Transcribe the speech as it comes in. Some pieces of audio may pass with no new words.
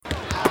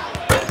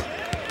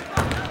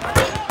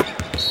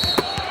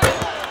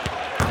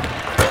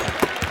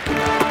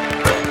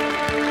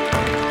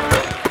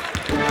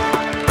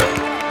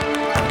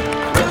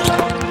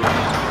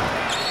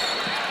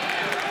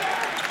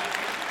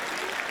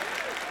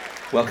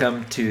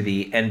Welcome to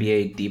the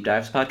NBA Deep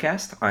Dives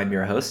podcast. I'm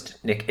your host,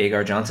 Nick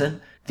Agar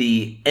Johnson.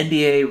 The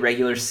NBA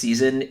regular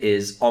season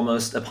is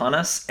almost upon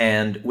us,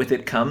 and with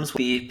it comes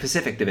the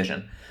Pacific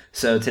Division.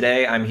 So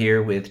today I'm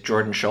here with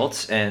Jordan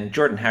Schultz. And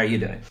Jordan, how are you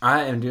doing?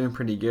 I am doing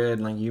pretty good.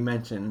 Like you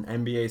mentioned,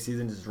 NBA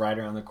season is right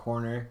around the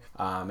corner.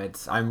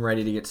 I'm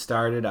ready to get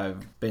started.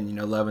 I've been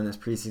loving this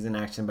preseason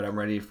action, but I'm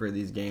ready for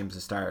these games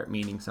to start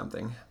meaning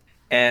something.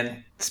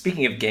 And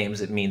speaking of games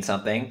that mean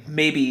something,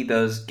 maybe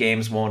those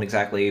games won't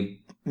exactly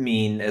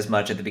mean as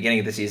much at the beginning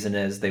of the season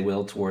as they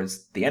will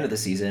towards the end of the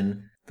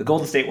season. The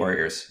Golden State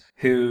Warriors,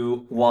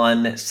 who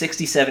won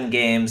 67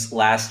 games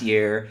last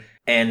year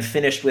and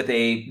finished with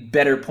a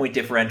better point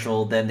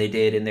differential than they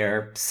did in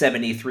their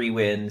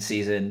 73-win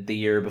season the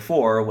year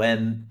before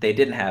when they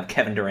didn't have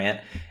Kevin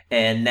Durant.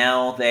 And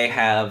now they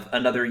have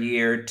another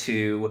year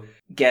to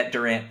get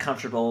Durant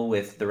comfortable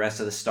with the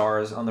rest of the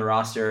stars on the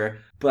roster.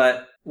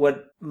 But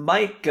what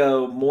might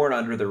go more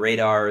under the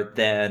radar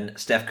than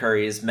Steph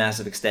Curry's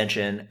massive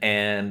extension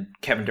and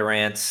Kevin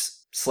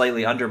Durant's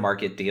slightly under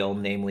market deal,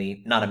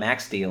 namely not a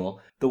max deal,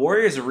 the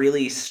Warriors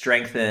really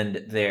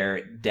strengthened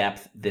their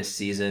depth this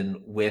season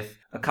with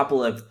a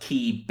couple of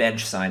key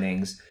bench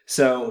signings.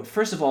 So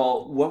first of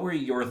all, what were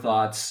your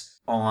thoughts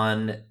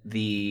on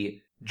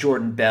the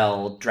Jordan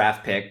Bell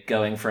draft pick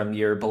going from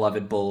your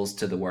beloved Bulls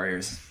to the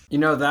Warriors?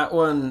 That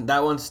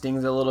one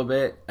stings a little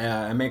bit.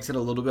 It makes it a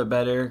little bit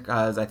better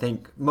because I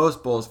think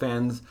most Bulls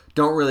fans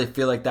don't really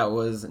feel like that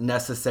was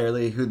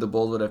necessarily who the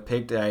Bulls would have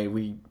picked.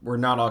 We were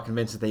not all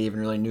convinced that they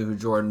even really knew who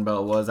Jordan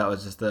Bell was. That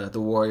was just the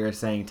Warriors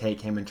saying take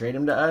him and trade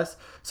him to us.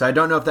 So I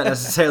don't know if that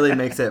necessarily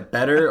makes it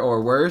better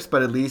or worse,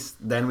 but at least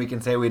then we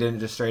can say we didn't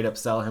just straight up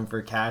sell him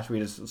for cash. We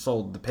just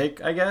sold the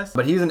pick, I guess.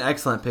 But he's an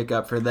excellent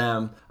pickup for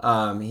them.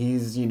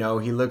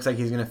 He looks like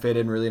he's going to fit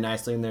in really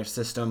nicely in their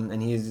system,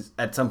 and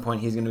at some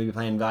point he's going to be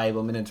playing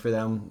valuable minutes for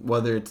them,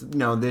 whether it's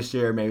this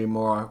year, maybe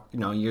more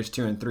years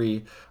 2 and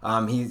 3.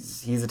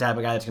 He's the type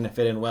of guy that's going to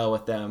fit in well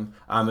with them,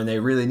 and they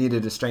really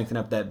needed to strengthen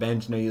up that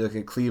bench. You look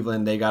at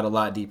Cleveland, they got a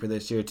lot deeper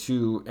this year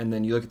too, and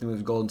then you look at the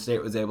moves Golden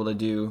State was able to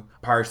do,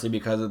 partially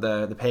because of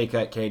the pay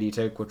cut KD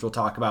took, which we'll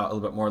talk about a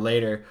little bit more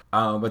later.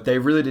 But they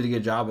really did a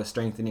good job of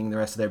strengthening the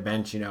rest of their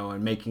bench,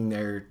 and making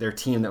their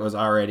team that was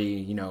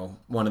already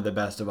one of the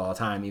best of all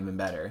time even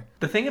better.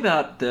 The thing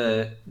about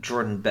the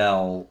Jordan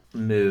Bell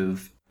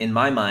move, in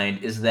my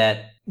mind, is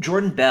that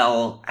Jordan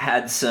Bell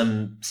had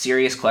some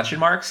serious question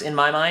marks in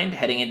my mind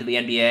heading into the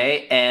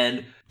NBA.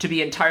 And to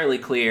be entirely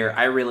clear,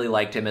 I really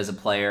liked him as a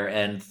player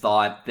and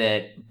thought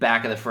that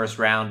back in the first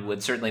round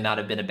would certainly not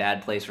have been a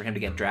bad place for him to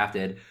get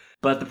drafted.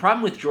 But the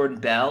problem with Jordan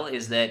Bell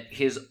is that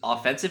his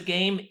offensive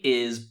game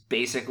is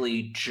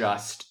basically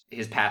just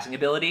his passing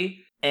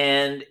ability.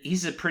 And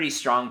he's a pretty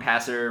strong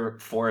passer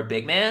for a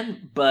big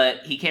man,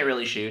 but he can't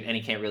really shoot and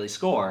he can't really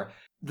score.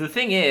 The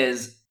thing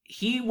is,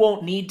 he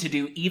won't need to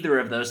do either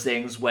of those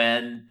things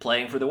when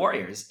playing for the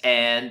Warriors.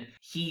 And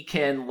he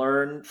can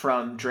learn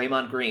from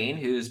Draymond Green,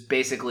 who's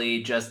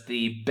basically just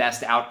the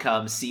best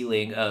outcome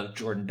ceiling of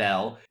Jordan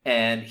Bell.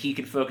 And he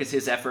can focus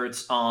his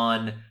efforts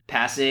on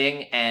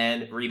passing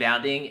and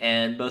rebounding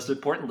and, most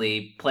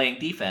importantly, playing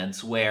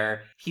defense,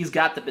 where he's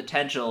got the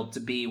potential to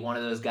be one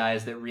of those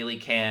guys that really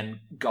can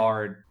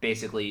guard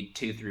basically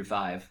 2 through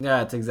 5. Yeah,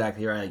 that's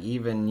exactly right. Like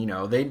even,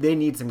 they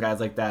need some guys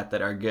like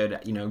that are good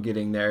at,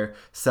 getting their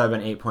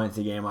 7-8 points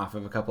a game off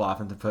of a couple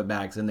offensive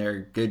putbacks, and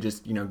they're good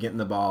just, getting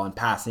the ball and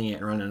passing it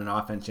and running an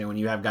offense. When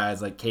you have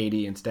guys like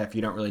KD and Steph,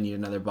 you don't really need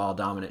another ball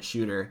dominant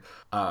shooter.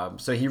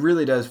 So he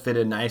really does fit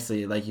in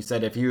nicely. Like you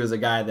said, if he was a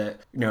guy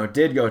that,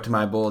 did go to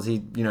my Bulls,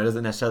 he,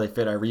 doesn't necessarily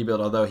fit our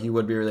rebuild, although he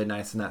would be really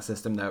nice in that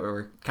system that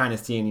we're kind of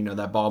seeing,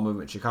 that ball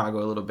movement in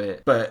Chicago a little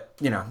bit. But,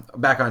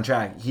 back on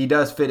track, he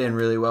does fit in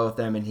really well with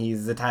them, and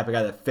he's the type of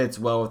guy that fits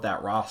well with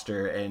that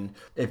roster. And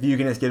if you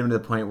can just get him to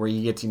the point where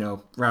he gets,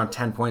 around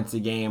 10 points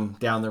a game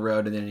down the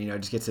road, and then,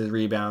 just gets his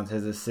rebounds,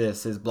 his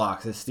assists, his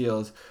blocks, his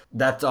steals,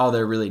 that's all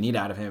they really need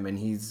out of him. And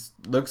he's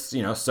looks,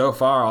 so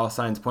far all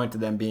signs point to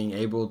them being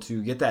able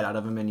to get that out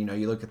of him. And,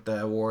 you look at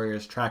the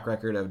Warriors track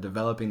record of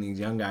developing these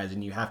young guys,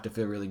 and you have to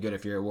feel really good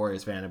if you're a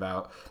Warriors fan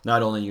about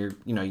not only your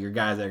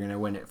guys that are going to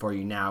win it for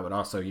you now, but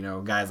also,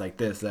 guys like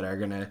this that are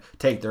going to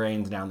take the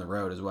reins down the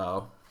road as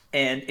well.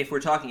 And if we're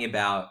talking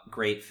about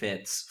great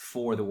fits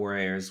for the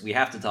Warriors, we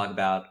have to talk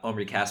about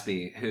Omri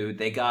Caspi, who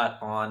they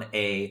got on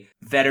a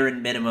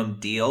veteran minimum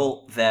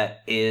deal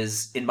that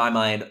is, in my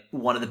mind,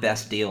 one of the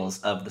best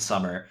deals of the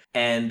summer.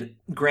 And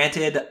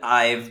granted,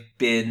 I've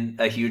been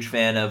a huge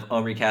fan of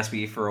Omri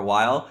Caspi for a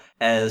while.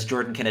 As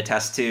Jordan can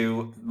attest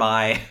to,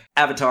 my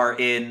avatar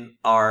in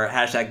our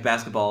hashtag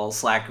basketball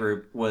Slack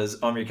group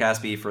was Omri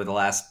Caspi for the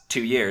last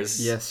 2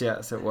 years. Yes,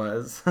 it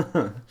was.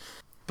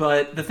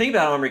 But the thing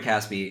about Omri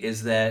Caspi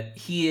is that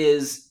he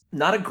is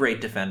not a great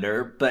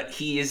defender, but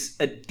he's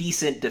a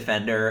decent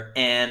defender.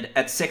 And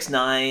at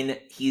 6'9",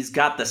 he's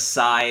got the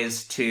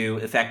size to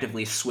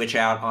effectively switch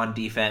out on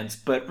defense.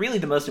 But really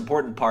the most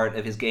important part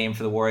of his game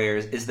for the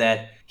Warriors is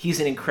that he's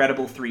an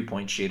incredible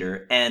three-point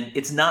shooter. And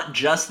it's not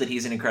just that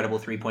he's an incredible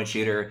three-point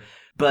shooter,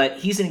 but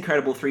he's an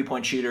incredible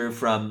three-point shooter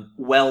from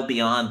well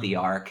beyond the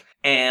arc.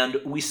 And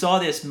we saw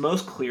this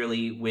most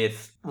clearly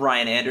with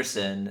Ryan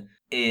Anderson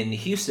in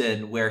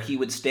Houston, where he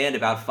would stand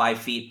about 5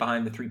 feet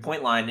behind the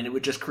three-point line, and it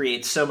would just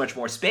create so much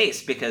more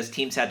space because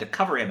teams had to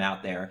cover him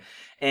out there.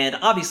 And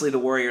obviously the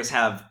Warriors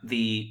have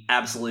the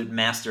absolute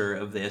master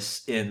of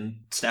this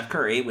in Steph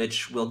Curry,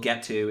 which we'll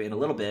get to in a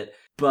little bit.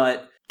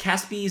 But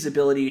Casspe's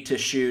ability to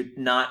shoot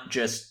not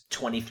just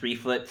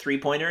 23-foot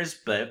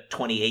three-pointers, but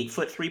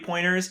 28-foot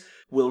three-pointers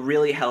will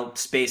really help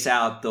space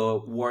out the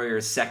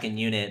Warriors' second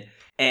unit.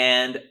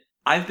 And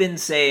I've been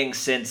saying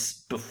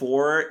since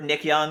before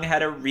Nick Young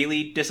had a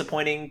really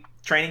disappointing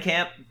training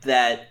camp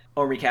that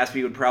Omri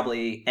Casspe would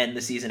probably end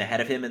the season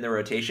ahead of him in the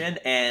rotation,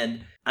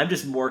 and I'm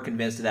just more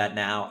convinced of that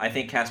now. I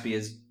think Casspe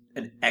is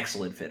an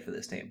excellent fit for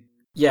this team.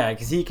 Yeah,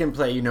 because he can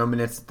play,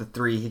 minutes at the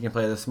 3. He can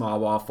play the small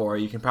ball 4.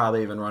 You can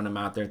probably even run him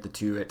out there at the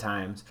 2 at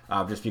times,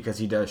 just because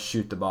he does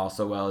shoot the ball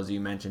so well, as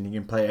you mentioned. He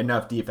can play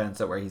enough defense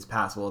that where he's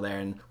passable there,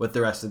 and with the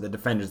rest of the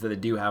defenders that they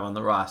do have on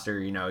the roster,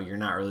 you're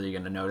not really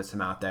going to notice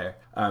him out there.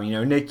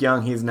 Nick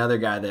Young, he's another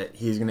guy that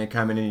he's going to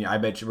come in, and I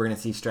bet you we're going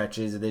to see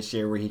stretches this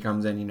year where he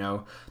comes in,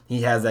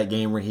 he has that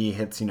game where he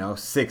hits,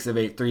 6 of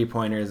 8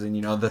 3-pointers in,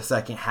 the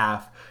second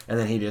half, and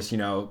then he just,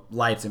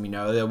 lights him.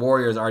 The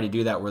Warriors already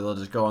do that where they'll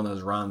just go on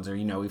those runs, or,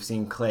 we've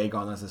seen Clay go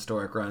on those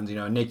historic runs.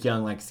 Nick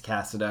Young likes to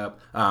cast it up.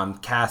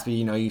 Casspe,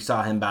 you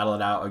saw him battle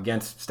it out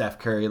against Steph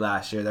Curry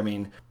last year. I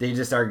mean, they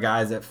just are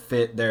guys that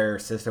fit their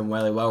system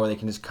really well, where they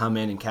can just come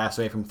in and cast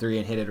away from 3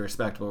 and hit at a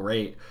respectable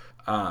rate.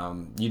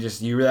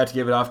 You really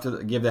have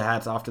to give the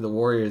hats off to the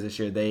Warriors this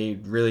year. They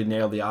really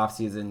nailed the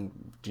offseason,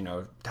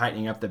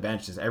 tightening up the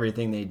bench. Just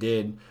everything they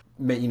did,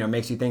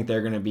 makes you think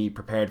they're going to be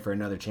prepared for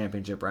another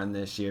championship run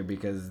this year,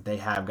 because they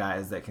have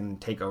guys that can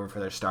take over for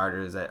their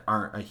starters that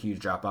aren't a huge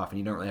drop off, and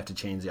you don't really have to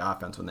change the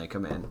offense when they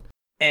come in.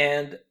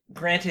 And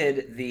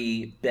granted,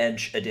 the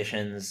bench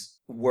additions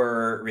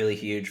were really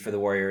huge for the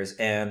Warriors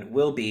and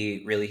will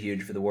be really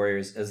huge for the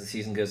Warriors as the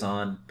season goes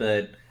on,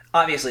 but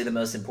obviously the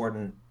most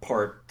important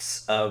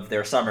parts of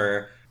their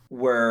summer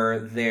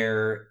were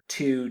their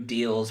 2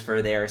 deals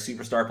for their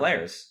superstar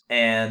players.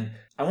 And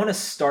I want to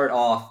start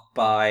off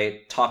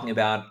by talking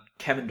about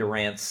Kevin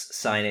Durant's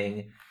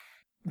signing.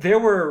 There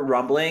were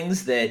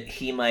rumblings that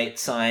he might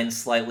sign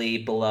slightly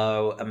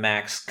below a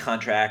max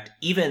contract,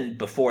 even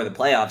before the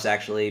playoffs,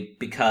 actually,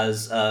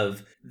 because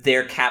of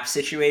their cap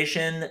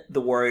situation. The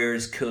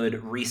Warriors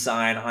could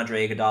re-sign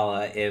Andre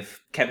Iguodala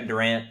if Kevin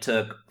Durant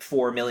took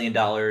 $4 million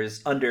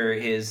under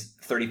his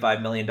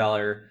 $35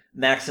 million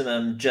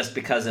maximum, just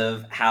because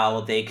of how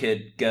they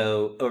could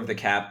go over the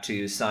cap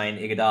to sign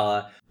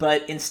Iguodala.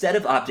 But instead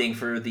of opting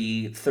for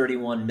the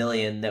 $31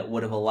 million that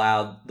would have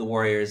allowed the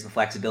Warriors the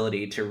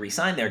flexibility to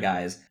re-sign their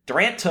guys,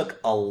 Durant took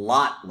a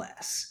lot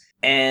less.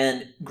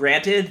 And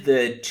granted,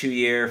 the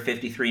 2-year,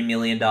 $53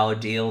 million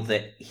deal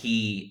that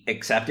he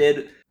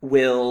accepted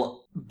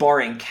will,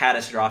 barring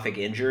catastrophic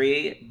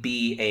injury,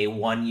 be a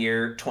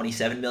 1-year,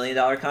 $27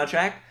 million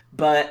contract.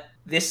 But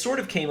this sort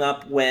of came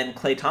up when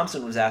Klay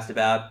Thompson was asked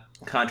about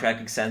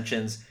contract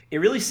extensions. It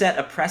really set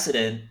a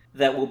precedent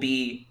that will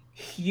be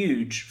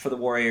huge for the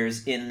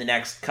Warriors in the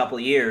next couple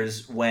of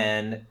years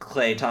when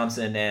Klay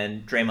Thompson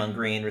and Draymond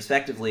Green,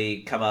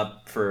 respectively, come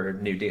up for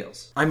new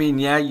deals. I mean,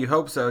 yeah, you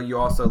hope so. You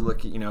also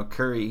look at,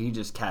 Curry, he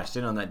just cashed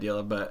in on that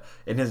deal, but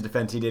in his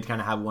defense, he did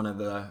kind of have one of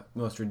the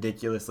most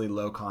ridiculously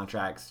low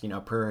contracts,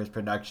 per his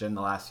production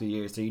the last few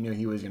years, so you knew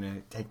he was going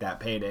to take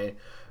that payday.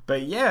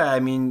 But yeah,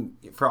 I mean,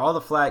 for all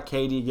the flack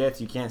KD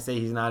gets, you can't say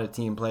he's not a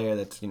team player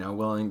that's,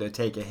 willing to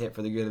take a hit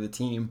for the good of the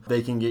team.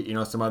 They can get,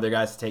 some other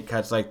guys to take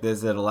cuts like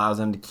this that allows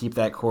them to keep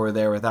that core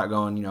there without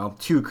going,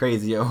 too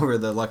crazy over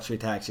the luxury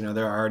tax.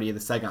 They're already the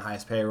second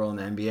highest payroll in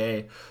the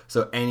NBA.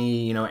 So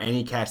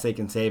any cash they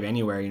can save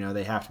anywhere,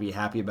 they have to be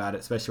happy about it,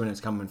 especially when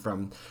it's coming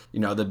from,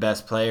 the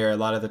best player. A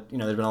lot of the,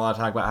 there's been a lot of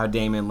talk about how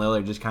Damian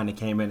Lillard just kind of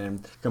came in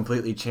and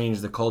completely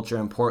changed the culture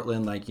in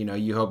Portland. Like,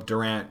 you hope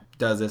Durant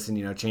does this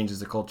and changes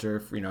the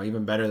culture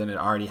even better than it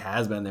already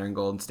has been there in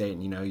Golden State,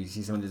 and you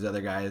see some of these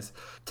other guys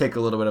take a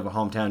little bit of a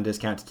hometown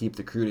discount to keep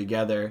the crew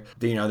together.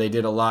 They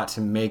did a lot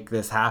to make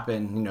this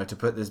happen, to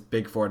put this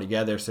big 4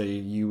 together, so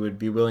you would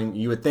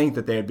think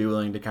that they would be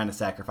willing to kind of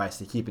sacrifice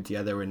to keep it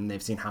together when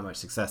they've seen how much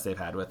success they've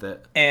had with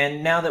it.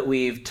 And now that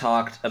we've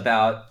talked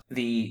about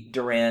the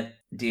Durant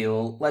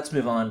deal, let's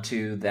move on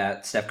to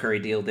that Steph Curry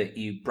deal that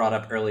you brought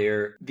up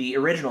earlier. The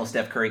original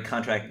Steph Curry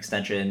contract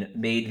extension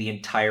made the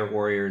entire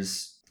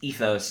Warriors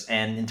ethos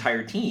and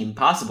entire team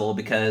possible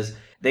because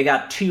they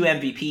got 2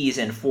 MVPs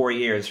in 4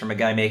 years from a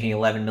guy making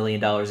 $11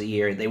 million a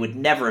year. They would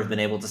never have been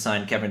able to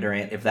sign Kevin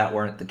Durant if that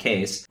weren't the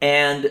case.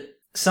 And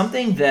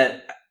something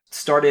that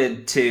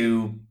started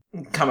to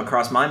come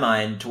across my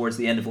mind towards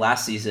the end of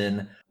last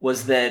season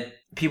was that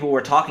people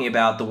were talking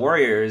about the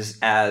Warriors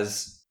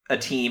as a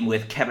team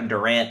with Kevin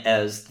Durant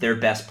as their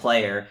best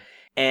player.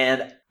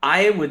 And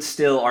I would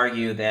still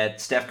argue that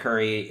Steph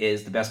Curry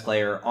is the best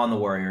player on the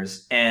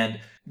Warriors. And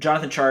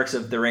Jonathan Tjarks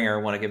of The Ringer,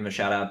 want to give him a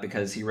shout out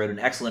because he wrote an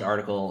excellent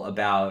article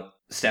about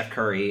Steph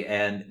Curry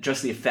and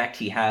just the effect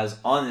he has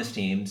on this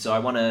team. So I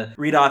want to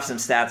read off some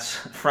stats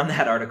from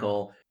that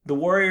article. The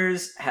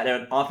Warriors had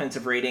an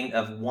offensive rating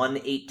of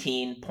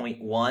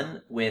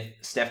 118.1 with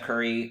Steph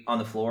Curry on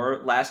the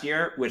floor last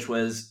year, which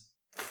was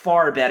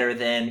far better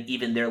than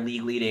even their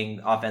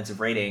league-leading offensive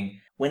rating.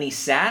 When he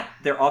sat,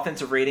 their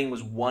offensive rating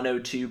was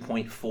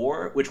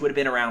 102.4, which would have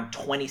been around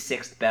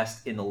 26th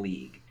best in the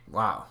league.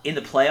 Wow. In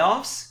the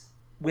playoffs,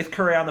 with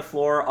Curry on the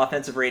floor,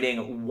 offensive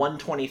rating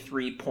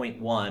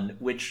 123.1,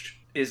 which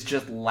is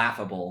just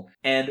laughable.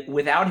 And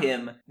without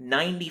him,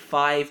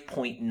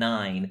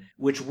 95.9,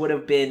 which would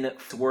have been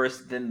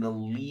worse than the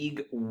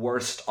league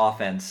worst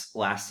offense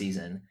last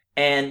season.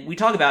 And we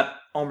talked about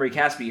Omri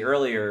Caspi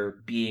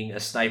earlier being a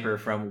sniper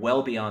from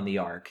well beyond the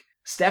arc.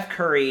 Steph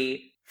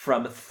Curry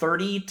from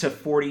 30 to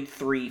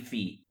 43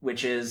 feet,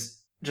 which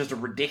is just a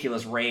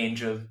ridiculous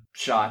range of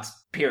shots,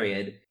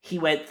 period. He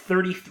went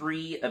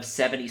 33 of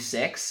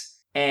 76.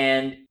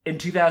 And in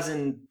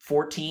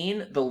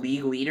 2014, the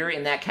league leader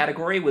in that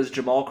category was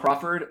Jamal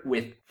Crawford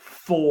with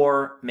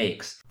 4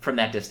 makes from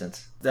that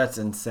distance. That's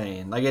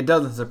insane. Like, it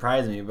doesn't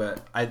surprise me,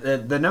 but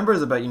the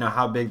numbers about,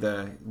 how big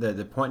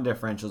the point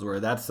differentials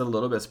were, that's a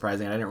little bit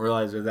surprising. I didn't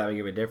realize there was that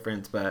big of a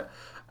difference, but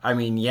I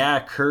mean,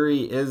 yeah, Curry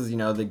is,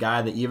 the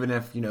guy that even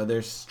if,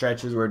 there's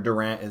stretches where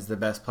Durant is the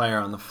best player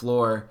on the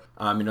floor,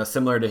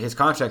 similar to his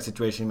contract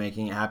situation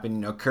making it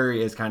happen,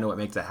 Curry is kind of what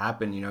makes it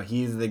happen.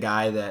 He's the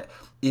guy that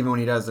even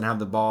when he doesn't have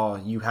the ball,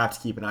 you have to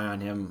keep an eye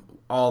on him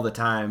all the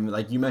time.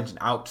 Like you mentioned,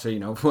 out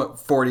to,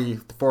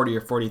 40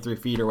 or 43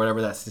 feet or whatever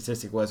that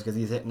statistic was, because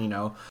he's hitting,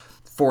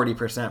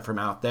 40% from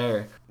out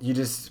there. You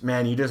just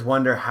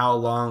wonder how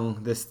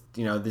long this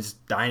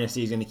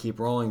dynasty is going to keep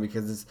rolling,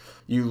 because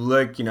you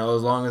look, as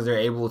long as they're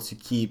able to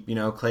keep,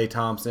 Klay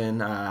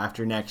Thompson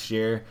after next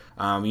year,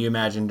 you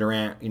imagine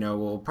Durant,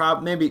 will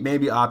probably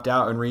maybe opt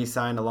out and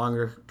re-sign a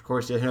longer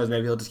course. Who knows,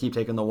 maybe he'll just keep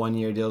taking the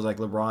 1-year deals like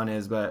LeBron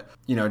is, but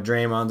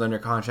Draymond's under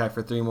contract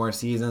for 3 more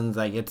seasons.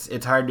 Like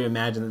it's hard to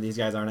imagine that these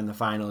guys aren't in the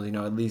finals,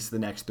 at least the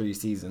next 3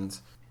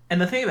 seasons. And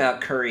the thing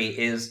about Curry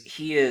is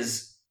he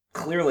is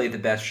clearly the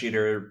best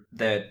shooter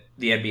that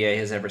the NBA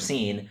has ever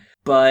seen.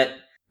 But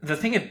the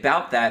thing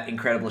about that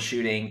incredible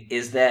shooting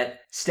is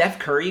that Steph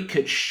Curry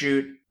could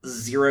shoot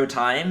 0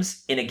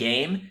 times in a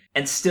game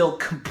and still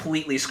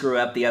completely screw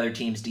up the other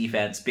team's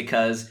defense,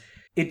 because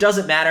it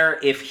doesn't matter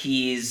if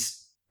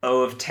he's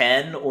 0 of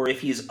 10 or if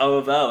he's 0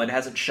 of 0 and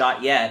hasn't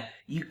shot yet.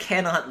 You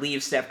cannot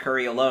leave Steph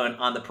Curry alone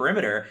on the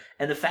perimeter.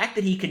 And the fact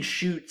that he can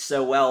shoot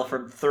so well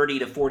from 30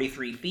 to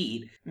 43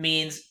 feet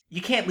means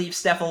you can't leave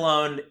Steph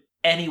alone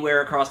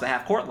anywhere across the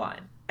half-court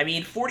line. I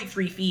mean,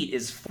 43 feet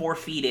is 4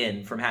 feet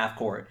in from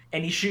half-court,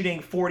 and he's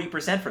shooting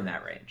 40% from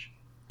that range.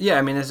 Yeah,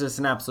 I mean, it's just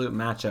an absolute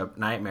matchup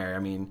nightmare. I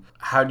mean,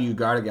 how do you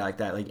guard a guy like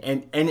that? Like,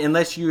 and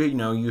unless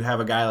you have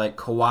a guy like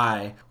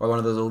Kawhi or one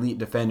of those elite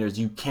defenders,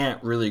 you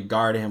can't really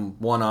guard him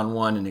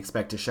one-on-one and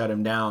expect to shut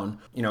him down.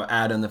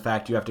 Add in the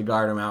fact you have to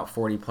guard him out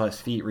 40-plus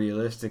feet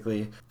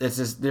realistically. It's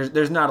just,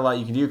 there's not a lot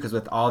you can do, because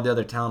with all the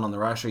other talent on the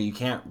roster, you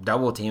can't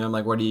double-team him.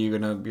 Like, what are you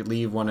going to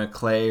leave one of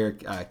Klay or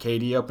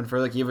KD open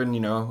for? Like, even,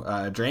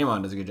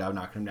 Draymond does a good job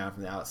knocking him down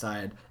from the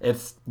outside.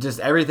 It's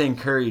just everything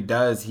Curry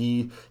does.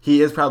 He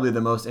is probably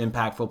the most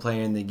impactful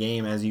player in the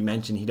game. As you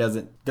mentioned, he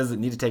doesn't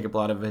need to take up a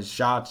lot of his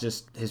shots,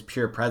 just his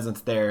pure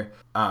presence there.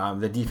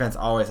 The defense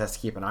always has to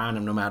keep an eye on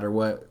him no matter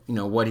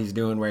what he's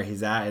doing, where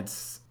he's at.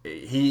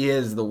 He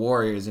is the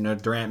Warriors.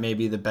 Durant may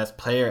be the best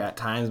player at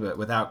times, but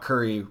without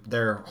Curry,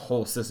 their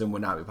whole system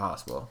would not be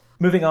possible.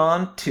 Moving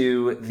on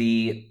to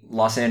the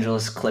Los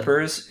Angeles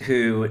Clippers,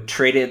 who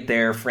traded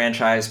their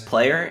franchise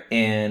player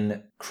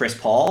in Chris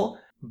Paul,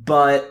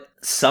 but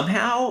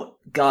somehow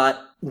got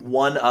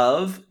one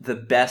of the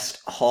best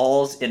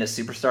hauls in a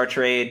superstar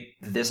trade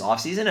this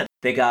offseason.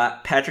 They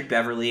got Patrick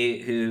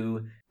Beverley,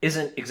 who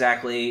isn't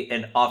exactly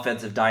an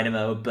offensive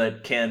dynamo,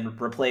 but can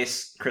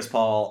replace Chris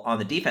Paul on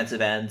the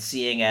defensive end,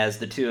 seeing as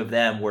the two of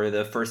them were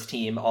the first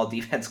team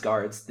all-defense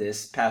guards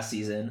this past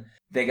season.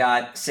 They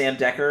got Sam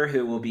Decker,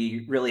 who will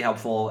be really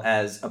helpful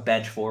as a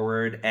bench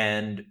forward,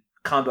 and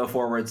combo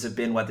forwards have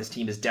been what this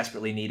team has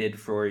desperately needed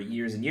for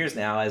years and years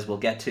now, as we'll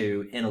get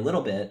to in a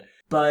little bit.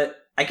 But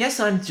I guess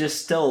I'm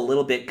just still a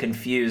little bit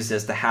confused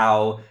as to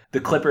how the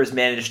Clippers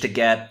managed to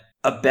get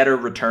a better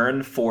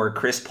return for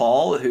Chris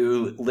Paul,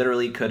 who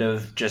literally could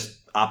have just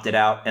opted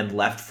out and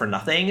left for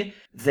nothing,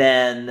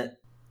 than,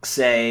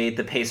 say,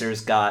 the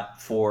Pacers got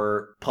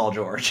for Paul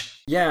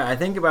George. Yeah, I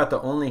think about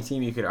the only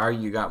team you could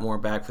argue got more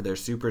back for their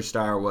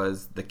superstar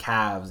was the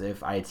Cavs,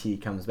 if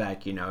IT comes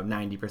back,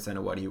 90%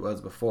 of what he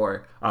was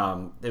before.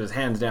 It was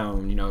hands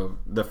down,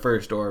 the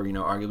first or,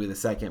 arguably the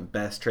second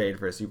best trade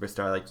for a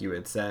superstar, like you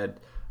had said.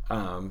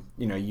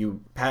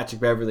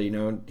 Patrick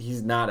Beverley,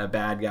 he's not a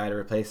bad guy to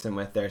replace him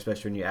with there,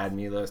 especially when you add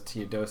Milos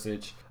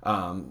Teodosic.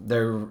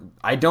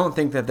 I don't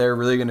think that they're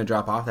really going to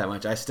drop off that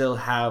much. I still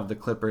have the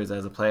Clippers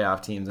as a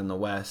playoff teams in the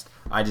West.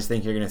 I just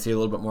think you're going to see a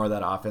little bit more of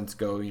that offense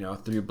go,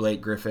 through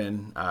Blake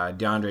Griffin.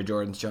 DeAndre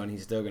Jordan's shown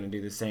he's still going to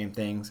do the same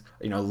things.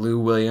 Lou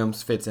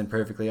Williams fits in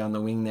perfectly on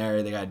the wing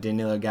there. They got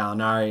Danilo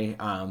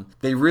Gallinari.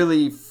 They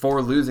really,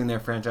 for losing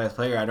their franchise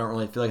player, I don't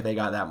really feel like they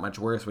got that much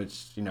worse,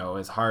 which,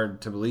 is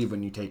hard to believe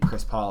when you take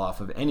Chris Paul off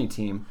of any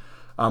team.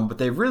 But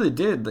they really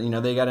did.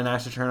 They got a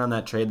nice return on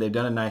that trade. They've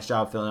done a nice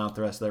job filling out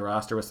the rest of their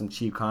roster with some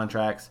cheap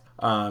contracts.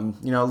 A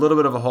little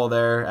bit of a hole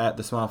there at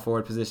the small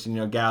forward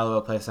position. Gallo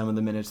will play some of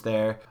the minutes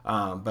there,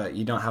 but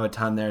you don't have a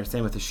ton there.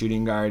 Same with the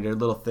shooting guard. They're a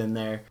little thin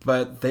there.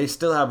 But they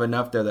still have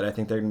enough there that I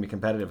think they're going to be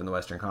competitive in the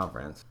Western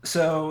Conference.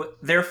 So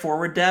their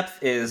forward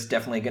depth is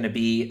definitely going to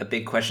be a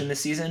big question this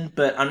season,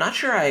 but I'm not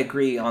sure I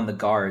agree on the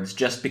guards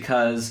just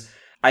because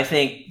I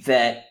think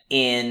that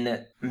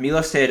in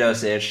Milos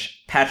Teodosic,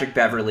 Patrick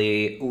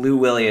Beverley, Lou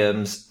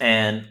Williams,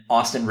 and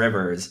Austin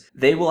Rivers,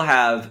 they will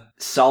have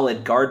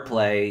solid guard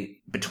play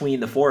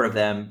between the four of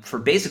them for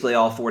basically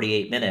all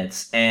 48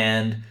 minutes.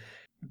 And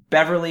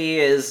Beverley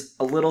is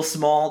a little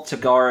small to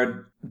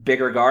guard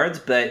bigger guards,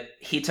 but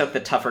he took the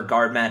tougher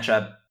guard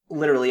matchup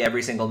literally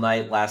every single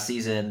night last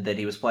season that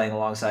he was playing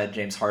alongside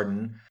James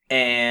Harden.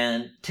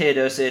 And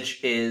Teodosic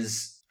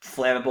is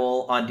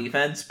flammable on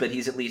defense, but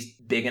he's at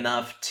least big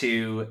enough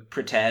to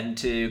pretend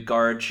to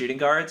guard shooting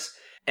guards.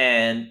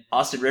 And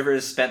Austin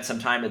Rivers spent some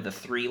time at the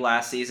 3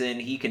 last season.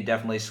 He can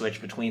definitely switch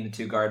between the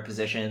 2 guard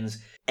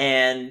positions.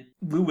 And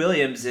Lou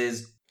Williams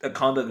is a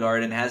combo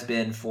guard and has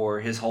been for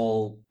his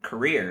whole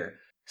career.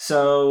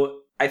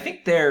 So I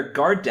think their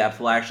guard depth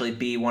will actually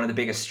be one of the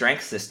biggest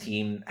strengths this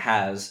team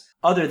has,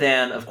 other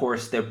than, of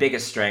course, their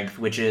biggest strength,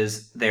 which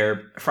is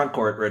their front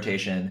court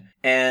rotation.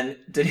 And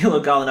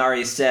Danilo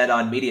Gallinari said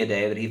on Media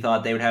Day that he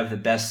thought they would have the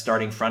best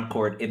starting front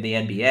court in the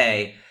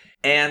NBA.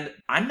 And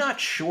I'm not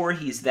sure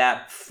he's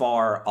that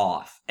far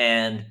off.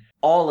 And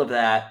all of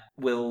that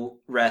will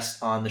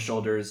rest on the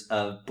shoulders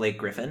of Blake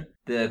Griffin.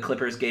 The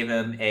Clippers gave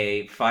him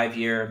a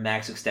 5-year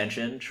max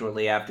extension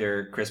shortly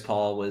after Chris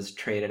Paul was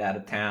traded out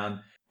of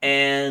town.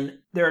 And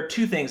there are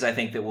 2 things I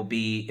think that will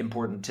be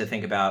important to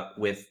think about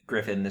with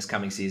Griffin this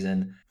coming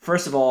season.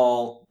 First of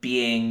all,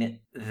 being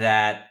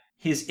that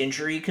his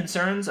injury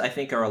concerns, I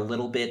think, are a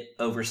little bit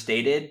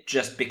overstated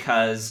just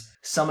because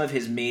some of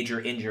his major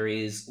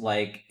injuries,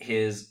 like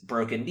his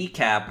broken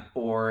kneecap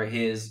or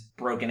his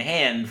broken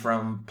hand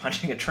from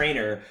punching a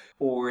trainer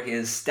or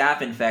his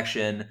staph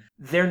infection,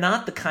 they're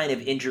not the kind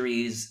of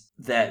injuries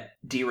that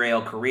derail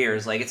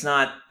careers. Like, it's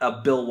not a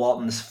Bill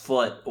Walton's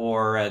foot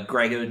or a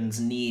Greg Oden's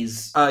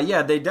knees.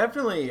 Yeah, they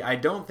definitely, I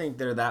don't think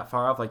they're that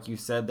far off. Like you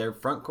said, their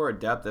front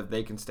court depth, if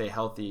they can stay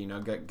healthy,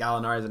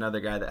 Gallinari is another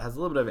guy that has a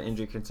little bit of an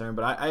injury concern,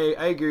 but I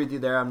agree with you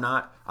there. I'm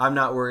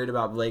not worried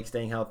about Blake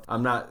staying healthy.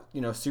 I'm not,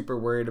 super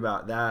worried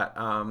about that.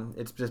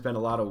 It's just been a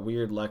lot of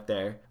weird luck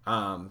there.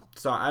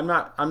 So I'm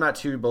not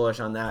too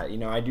bullish on that.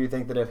 I do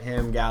think that if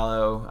him,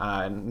 Gallo,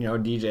 and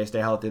DJ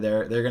stay healthy,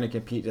 they're going to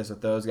compete just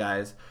with those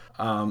guys.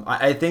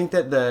 I think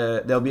that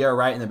they'll be all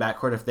right in the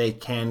backcourt if they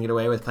can get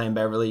away with playing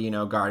Beverley,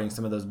 guarding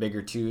some of those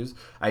bigger 2s.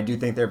 I do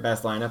think their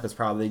best lineup is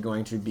probably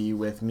going to be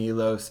with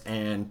Milos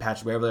and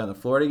Patrick Beverley on the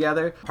floor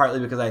together, partly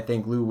because I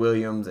think Lou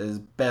Williams is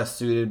best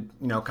suited,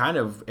 kind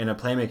of in a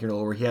playmaking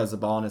role where he has the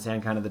ball in his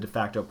hand, kind of the de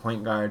facto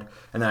point guard.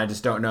 And then I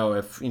just don't know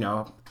if,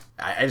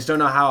 I just don't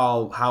know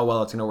how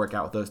well it's going to work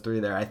out with those 3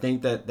 there. I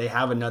think that they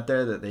have enough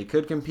there that they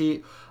could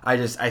compete.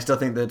 I still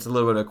think that it's a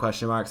little bit of a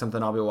question mark,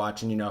 something I'll be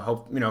watching,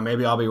 hope,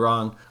 maybe I'll be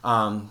wrong.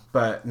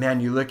 But man,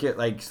 you look at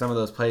like some of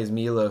those plays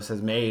Milos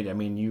has made. I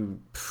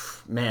mean,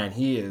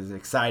 he is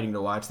exciting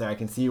to watch there. I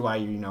can see why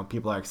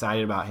people are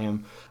excited about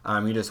him.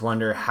 You just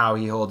wonder how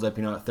he holds up,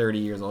 at 30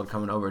 years old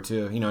coming over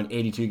to, an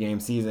 82 game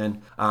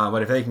season.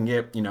 But if they can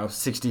get,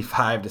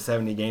 65 to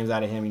 70 games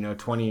out of him,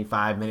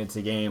 25 minutes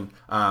a game,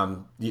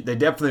 they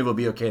definitely will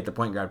be okay at the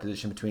point guard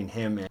position between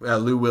him and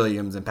Lou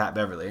Williams and Pat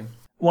Beverley.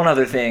 One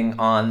other thing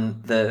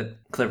on the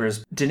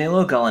Clippers,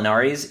 Danilo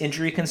Gallinari's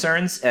injury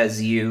concerns,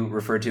 as you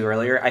referred to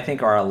earlier, I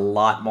think are a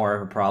lot more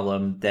of a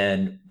problem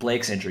than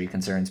Blake's injury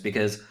concerns,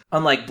 because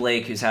unlike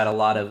Blake, who's had a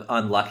lot of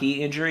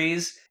unlucky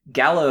injuries,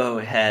 Gallo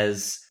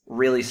has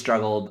really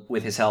struggled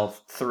with his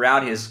health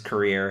throughout his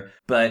career,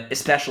 but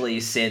especially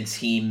since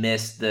he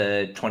missed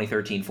the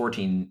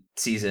 2013-14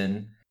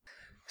 season.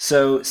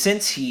 So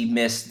since he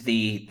missed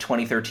the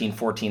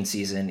 2013-14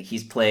 season,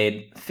 he's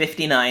played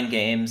 59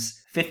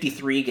 games,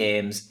 53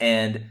 games,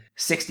 and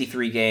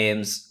 63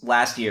 games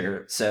last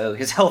year. So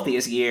his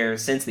healthiest year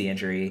since the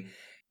injury.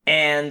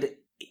 And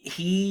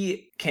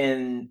he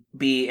can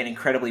be an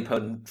incredibly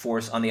potent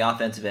force on the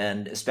offensive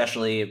end,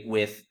 especially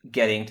with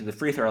getting to the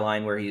free throw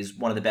line where he's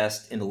one of the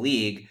best in the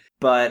league.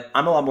 But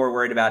I'm a lot more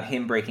worried about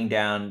him breaking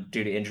down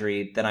due to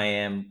injury than I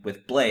am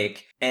with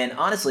Blake. And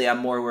honestly, I'm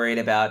more worried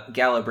about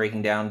Gallo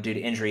breaking down due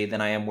to injury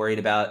than I am worried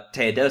about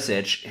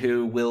Teodosic,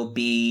 who will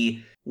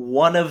be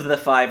one of the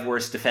 5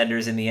 worst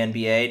defenders in the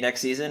NBA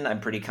next season. I'm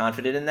pretty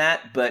confident in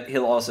that, but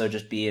he'll also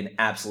just be an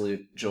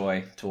absolute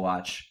joy to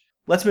watch.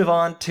 Let's move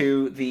on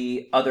to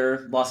the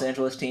other Los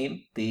Angeles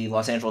team, the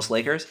Los Angeles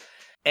Lakers.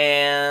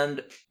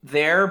 And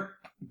their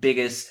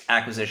biggest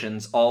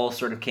acquisitions all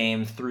sort of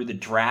came through the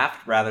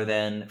draft rather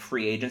than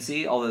free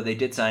agency, although they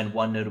did sign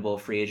one notable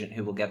free agent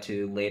who we'll get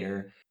to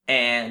later.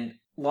 And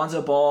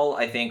Lonzo Ball,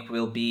 I think,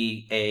 will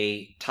be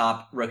a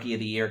top Rookie of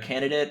the Year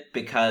candidate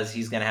because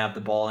he's going to have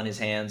the ball in his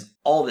hands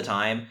all the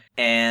time,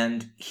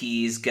 and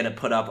he's going to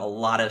put up a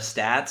lot of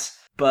stats.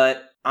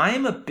 But I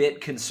am a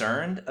bit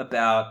concerned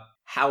about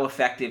how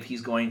effective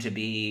he's going to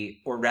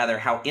be, or rather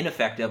how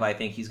ineffective I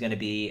think he's going to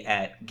be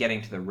at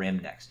getting to the rim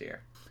next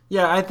year.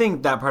 Yeah, I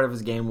think that part of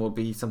his game will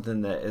be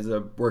something that is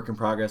a work in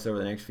progress over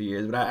the next few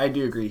years. But I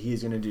do agree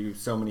he's going to do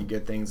so many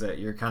good things that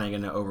you're kind of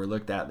going to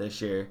overlook that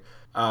this year.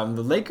 The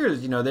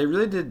Lakers, they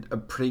really did a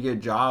pretty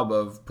good job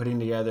of putting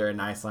together a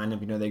nice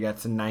lineup. They got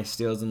some nice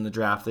steals in the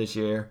draft this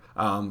year.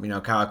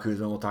 Kyle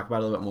Kuzma, we'll talk about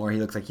a little bit more. He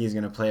looks like he's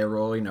going to play a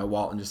role.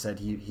 Walton just said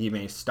he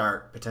may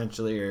start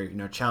potentially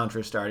or, challenge for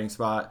a starting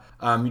spot.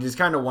 You just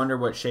kind of wonder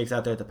what shakes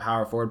out there at the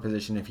power forward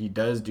position if he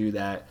does do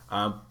that.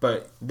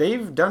 But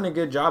they've done a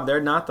good job.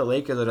 They're not the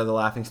Lakers that are the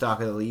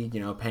laughingstock of the league,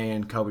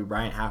 paying Kobe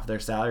Bryant half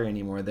their salary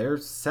anymore. They're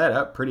set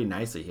up pretty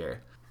nicely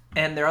here.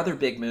 And their other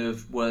big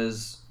move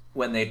was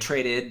when they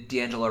traded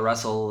D'Angelo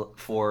Russell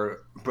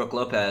for Brook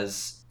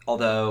Lopez.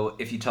 Although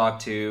if you talk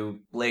to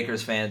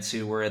Lakers fans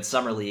who were at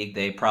Summer League,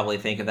 they probably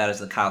think of that as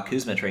the Kyle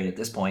Kuzma trade at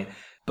this point.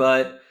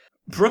 But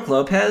Brook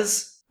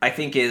Lopez, I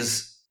think,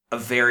 is a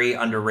very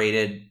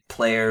underrated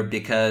player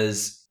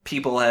because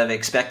people have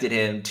expected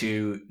him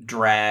to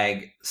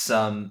drag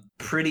some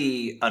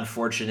pretty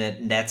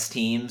unfortunate Nets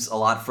teams a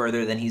lot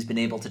further than he's been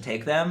able to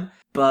take them.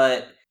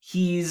 But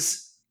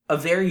he's a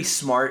very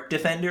smart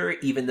defender,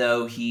 even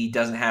though he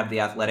doesn't have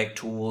the athletic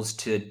tools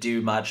to do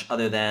much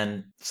other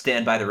than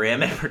stand by the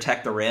rim and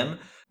protect the rim.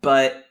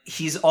 But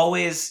he's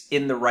always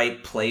in the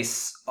right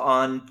place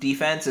on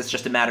defense. It's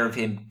just a matter of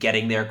him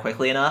getting there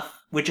quickly enough,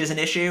 which is an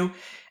issue.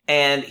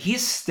 And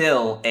he's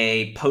still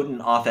a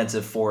potent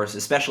offensive force,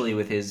 especially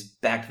with his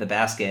back to the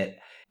basket.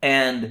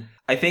 And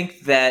I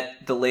think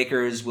that the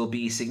Lakers will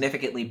be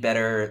significantly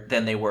better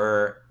than they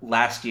were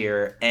last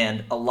year,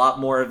 and a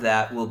lot more of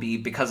that will be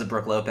because of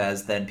Brook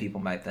Lopez than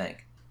people might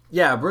think.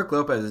 Yeah, Brook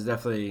Lopez is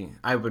definitely.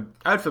 I would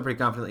feel pretty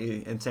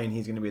confidently in saying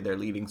he's going to be their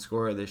leading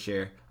scorer this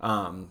year.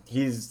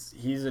 He's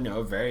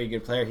a very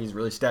good player. He's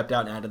really stepped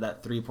out and added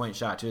that 3-point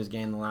shot to his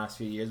game in the last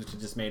few years, which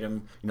has just made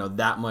him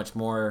that much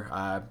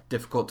more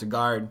difficult to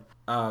guard.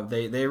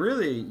 They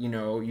really,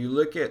 you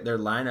look at their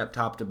lineup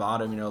top to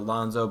bottom,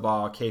 Lonzo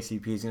Ball,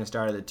 KCP is going to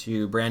start at the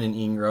 2, Brandon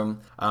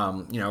Ingram,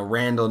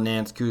 Randall,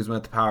 Nance, Kuzma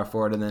at the power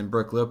forward, and then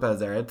Brook Lopez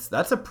there.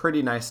 That's a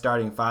pretty nice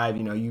starting 5.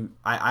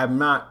 I'm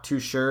not too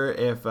sure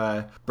if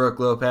Brook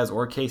Lopez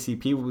or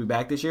KCP will be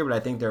back this year, but I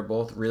think they're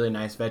both really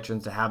nice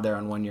veterans to have there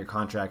on 1-year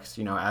contracts,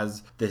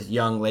 as this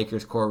young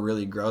Lakers core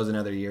really grows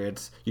another year.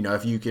 It's,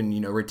 if you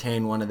can,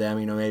 retain one of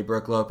them, maybe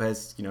Brook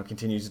Lopez,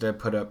 continues to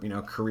put up,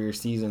 career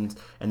seasons,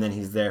 and then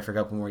he's there for a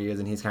couple more years,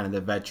 and he's kind of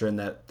the veteran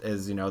that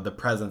is, the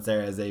presence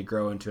there as they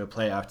grow into a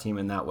playoff team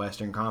in that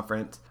Western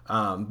Conference.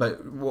 But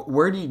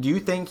where do you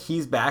think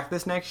he's back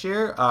this next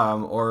year,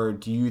 or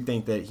do you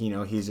think that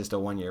he's just a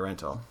 1-year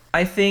rental?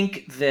 I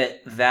think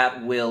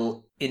that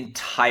will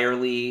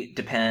entirely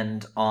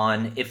depend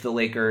on if the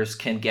Lakers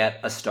can get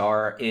a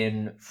star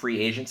in free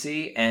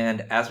agency,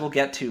 and as we'll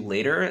get to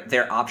later,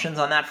 their options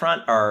on that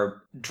front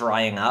are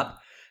drying up.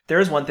 There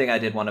is one thing I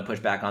did want to push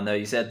back on, though.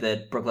 You said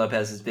that Brook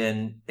Lopez has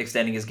been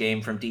extending his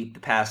game from deep the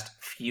past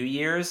few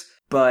years,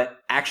 but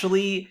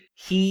actually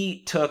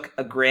he took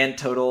a grand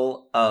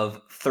total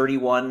of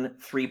 31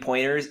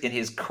 three-pointers in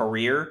his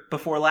career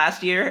before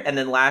last year, and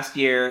then last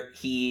year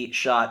he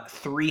shot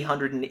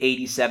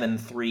 387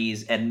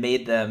 threes and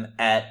made them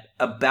at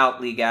about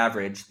league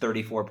average,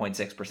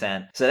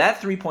 34.6%. So that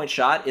three-point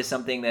shot is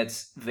something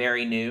that's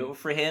very new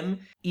for him,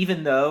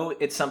 even though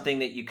it's something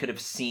that you could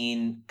have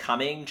seen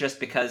coming just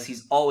because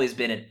he's always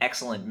been an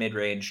excellent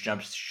mid-range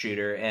jump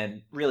shooter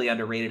and really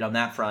underrated on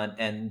that front.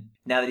 And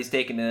now that he's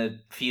taken a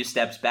few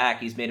steps back,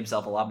 he's made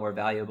himself a lot more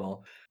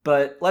valuable.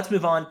 But let's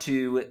move on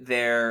to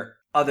their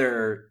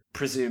other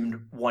presumed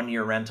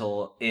 1-year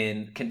rental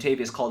in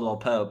Kentavious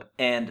Caldwell-Pope.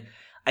 And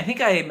I think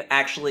I'm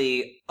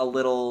actually a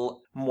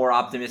little more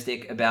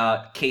optimistic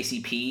about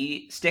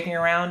KCP sticking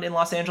around in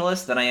Los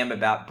Angeles than I am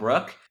about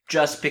Brook,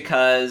 just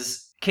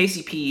because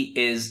KCP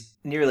is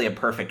nearly a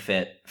perfect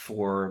fit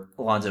for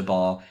Lonzo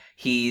Ball.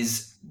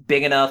 He's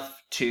big enough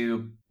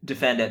to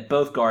defend at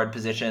both guard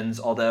positions,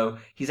 although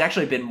he's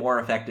actually been more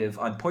effective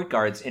on point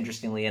guards,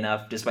 interestingly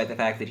enough, despite the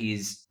fact that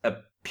he's a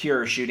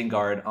pure shooting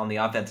guard on the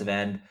offensive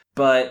end.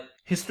 But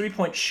his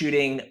three-point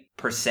shooting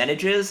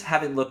percentages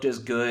haven't looked as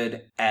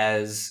good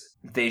as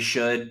they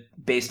should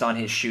based on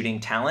his shooting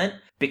talent,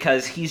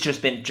 because he's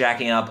just been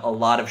jacking up a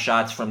lot of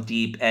shots from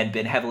deep and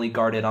been heavily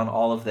guarded on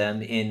all of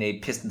them in a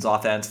Pistons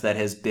offense that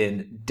has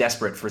been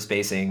desperate for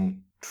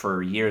spacing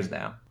for years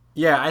now.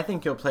 Yeah, I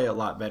think he'll play a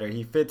lot better.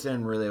 He fits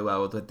in really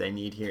well with what they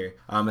need here,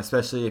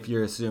 especially if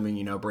you're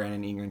assuming,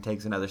 Brandon Ingram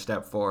takes another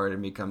step forward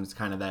and becomes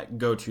kind of that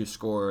go-to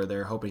scorer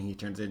they're hoping he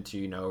turns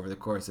into, over the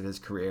course of his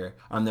career.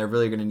 They're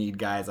really going to need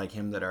guys like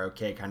him that are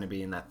okay kind of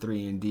being that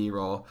 3-and-D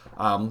role,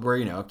 where,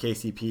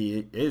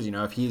 KCP is,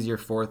 if he's your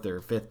fourth or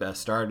fifth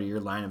best starter,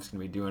 your lineup's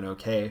going to be doing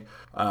okay.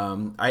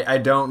 I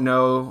don't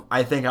know.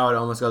 I think I would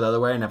almost go the other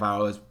way, and if I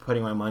was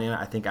putting my money on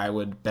it, I think I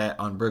would bet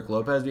on Brook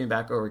Lopez being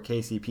back over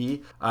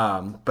KCP.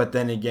 But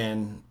then again,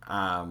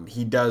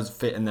 he does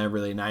fit in there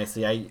really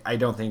nicely. I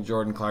don't think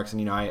Jordan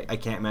Clarkson, I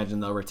can't imagine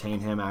they'll retain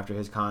him after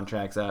his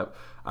contract's up.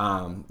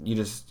 You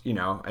just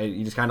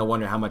kind of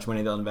wonder how much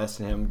money they'll invest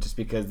in him just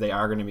because they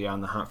are going to be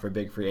on the hunt for a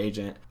big free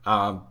agent.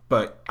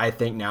 But I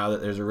think now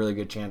that there's a really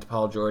good chance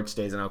Paul George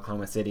stays in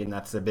Oklahoma City, and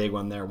that's the big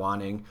one they're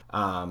wanting.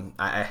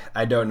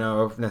 I don't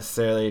know if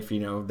necessarily if,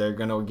 they're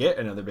going to get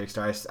another big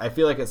star. I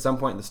feel like at some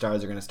point the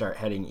Stars are going to start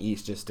heading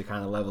east just to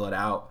kind of level it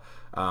out.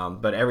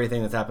 But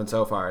everything that's happened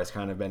so far has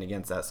kind of been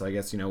against that. So I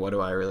guess, what do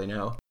I really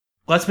know?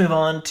 Let's move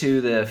on to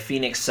the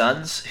Phoenix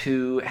Suns,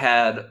 who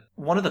had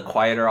one of the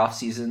quieter off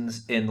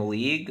seasons in the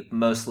league,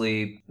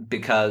 mostly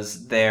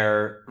because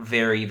they're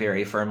very,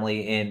 very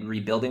firmly in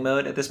rebuilding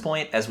mode at this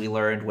point, as we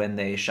learned when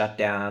they shut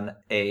down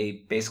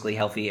a basically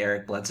healthy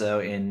Eric Bledsoe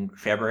in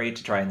February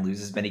to try and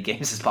lose as many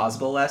games as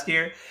possible last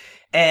year.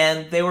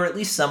 And they were at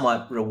least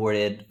somewhat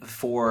rewarded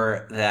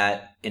for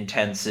that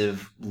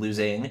intensive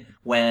losing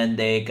when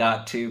they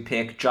got to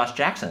pick Josh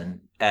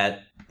Jackson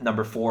at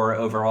number 4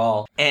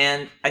 overall.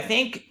 And I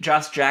think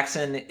Josh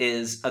Jackson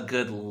is a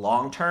good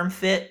long-term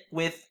fit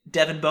with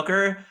Devin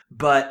Booker,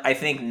 but I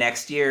think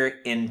next year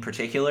in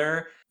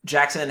particular,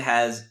 Jackson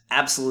has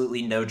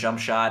absolutely no jump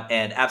shot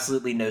and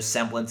absolutely no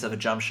semblance of a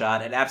jump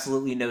shot and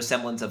absolutely no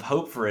semblance of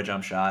hope for a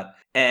jump shot.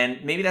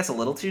 And maybe that's a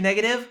little too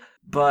negative,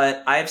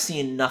 but I've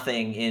seen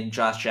nothing in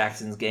Josh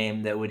Jackson's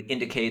game that would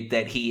indicate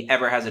that he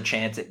ever has a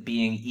chance at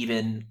being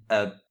even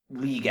a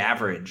league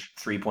average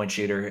 3-point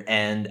shooter.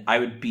 And I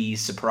would be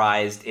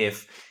surprised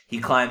if he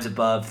climbs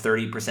above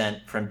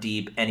 30% from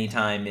deep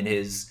anytime in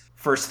his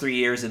first 3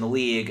 years in the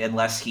league,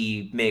 unless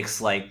he makes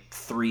like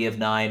 3 of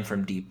 9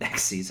 from deep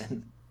next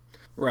season.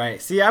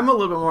 Right. See, I'm a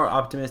little bit more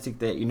optimistic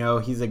that,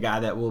 he's a guy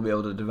that will be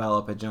able to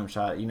develop a jump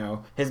shot.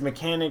 His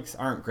mechanics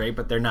aren't great,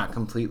 but they're not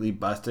completely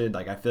busted.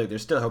 Like, I feel like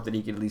there's still hope that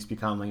he could at least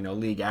become,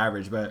 league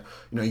average. But,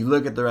 you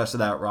look at the rest of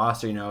that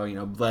roster,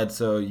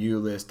 Bledsoe,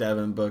 Ulis,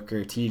 Devin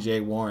Booker,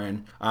 TJ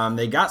Warren.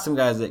 They got some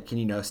guys that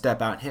can,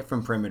 step out and hit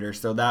from perimeter.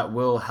 So that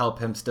will help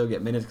him still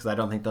get minutes because I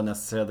don't think they'll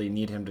necessarily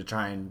need him to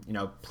try and,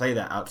 play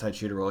that outside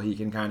shooter role. He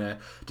can kind of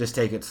just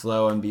take it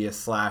slow and be a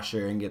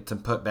slasher and get some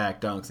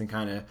putback dunks and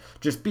kind of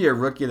just be a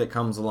rookie that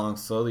comes along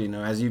slowly.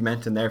 As you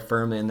mentioned, they're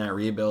firmly in that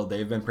rebuild.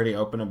 They've been pretty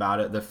open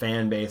about it. The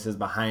fan base is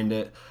behind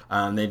it.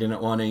 They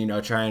didn't want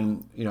to, try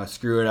and,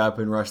 screw it up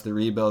and rush the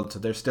rebuild. So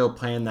they're still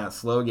playing that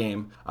slow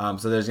game.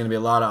 So there's going to be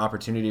a lot of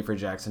opportunity for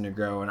Jackson to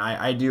grow. And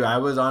I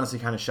was honestly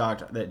kind of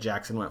shocked that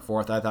Jackson went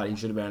 4th. I thought he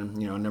should have been,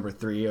 number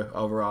 3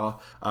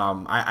 overall.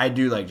 I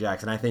do like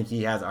Jackson. I think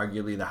he has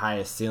arguably the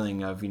highest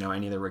ceiling of,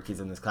 any of the rookies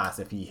in this class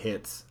if he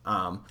hits.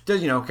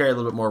 Does, carry a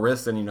little bit more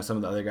risk than, some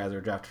of the other guys that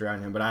are drafted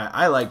around him. But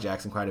I like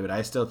Jackson quite a bit.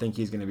 I still think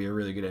he's going to be a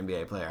really good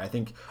NBA player. I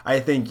think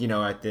at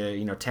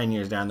the 10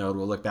 years down the road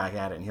we'll look back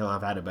at it and he'll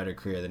have had a better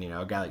career than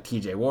a guy like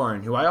TJ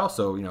Warren, who I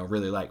also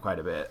really like quite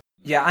a bit.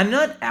 Yeah, I'm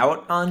not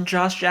out on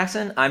Josh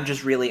Jackson. I'm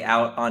just really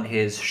out on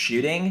his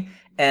shooting,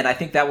 and I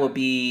think that will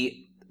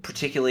be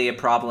particularly a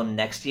problem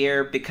next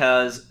year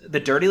because the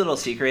dirty little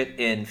secret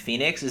in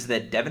Phoenix is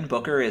that Devin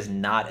Booker is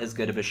not as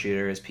good of a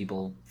shooter as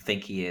people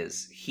think he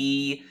is.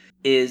 He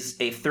is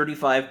a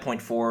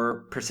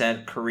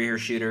 35.4% career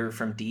shooter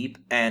from deep,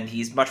 and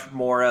he's much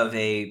more of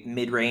a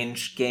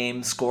mid-range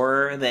game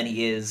scorer than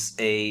he is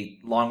a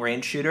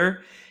long-range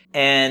shooter.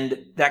 And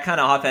that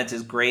kind of offense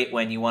is great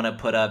when you want to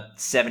put up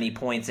 70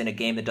 points in a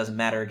game that doesn't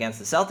matter against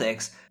the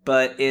Celtics,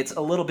 but it's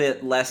a little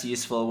bit less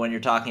useful when you're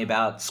talking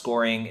about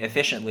scoring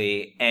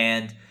efficiently.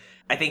 And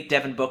I think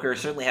Devin Booker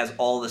certainly has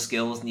all the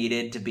skills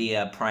needed to be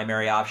a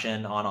primary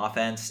option on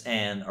offense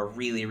and a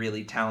really,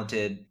 really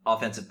talented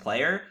offensive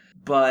player,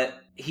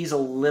 but he's a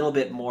little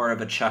bit more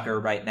of a chucker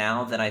right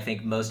now than I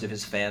think most of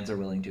his fans are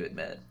willing to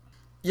admit.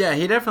 Yeah,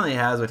 he definitely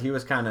has, but he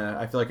was kind of,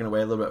 I feel like in a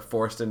way, a little bit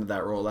forced into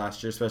that role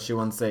last year, especially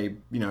once they,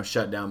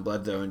 shut down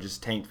Bledsoe and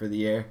just tanked for the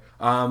year.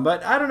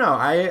 But I don't know.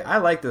 I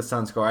like the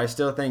Suns score. I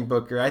still think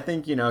Booker, I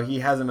think, he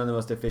hasn't been the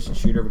most efficient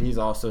shooter, but he's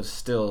also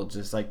still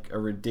just like a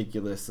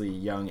ridiculously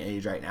young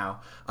age right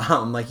now.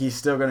 He's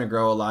still going to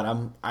grow a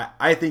lot.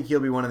 I think he'll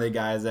be one of the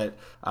guys that,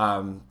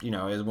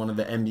 is one of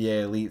the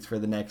NBA elites for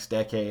the next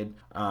decade.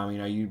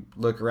 You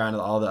look around at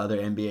all the other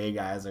NBA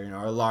guys, or,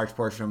 a large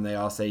portion of them, they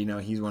all say,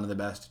 he's one of the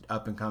best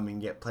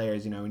up-and-coming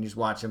players, when you just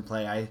watch him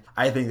play,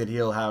 I think that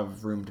he'll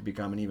have room to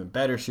become an even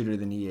better shooter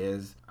than he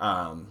is.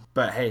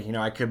 But hey,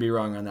 I could be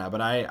wrong on that, but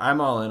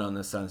I'm all in on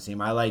this Suns team.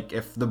 I like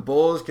if the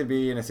Bulls could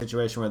be in a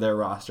situation where their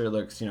roster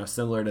looks,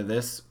 similar to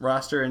this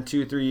roster in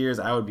 2-3 years,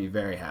 I would be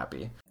very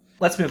happy.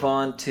 Let's move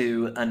on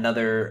to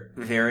another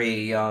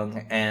very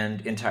young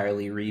and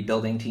entirely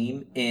rebuilding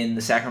team in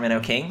the Sacramento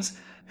Kings,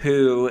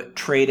 who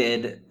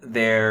traded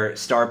their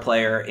star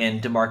player in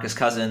DeMarcus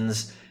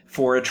Cousins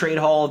for a trade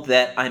haul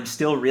that I'm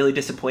still really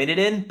disappointed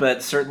in,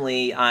 but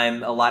certainly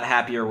I'm a lot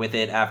happier with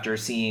it after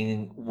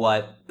seeing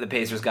what the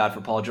Pacers got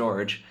for Paul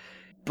George.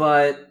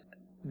 But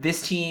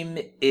this team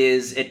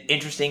is an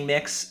interesting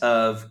mix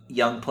of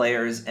young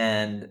players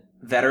and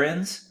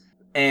veterans.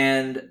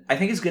 And I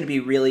think it's going to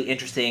be really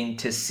interesting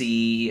to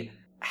see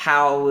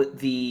how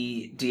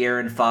the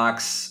De'Aaron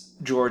Fox,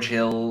 George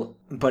Hill,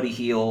 Buddy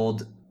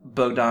Hield,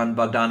 Bogdan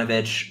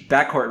Bogdanovic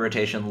backcourt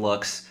rotation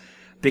looks,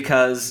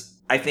 because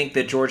I think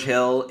that George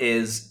Hill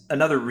is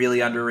another really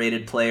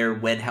underrated player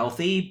when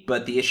healthy,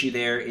 but the issue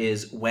there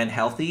is when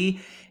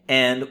healthy.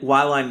 And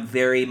while I'm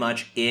very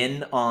much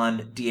in on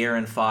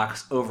De'Aaron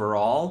Fox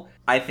overall,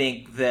 I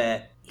think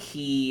that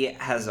he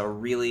has a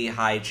really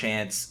high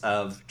chance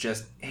of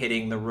just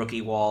hitting the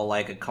rookie wall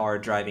like a car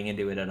driving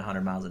into it at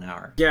 100 miles an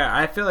hour. Yeah,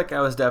 I feel like I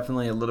was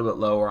definitely a little bit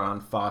lower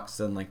on Fox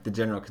than like the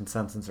general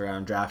consensus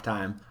around draft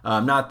time.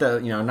 Not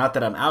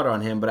that I'm out on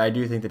him, but I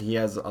do think that he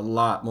has a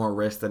lot more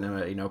risk than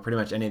pretty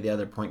much any of the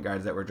other point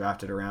guards that were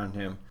drafted around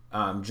him.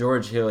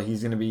 George Hill,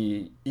 he's gonna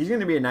be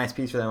a nice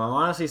piece for them. I'm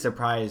honestly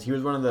surprised. He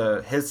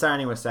was his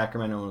signing with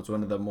Sacramento was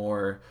one of the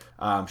more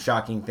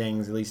shocking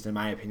things, at least in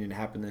my opinion, to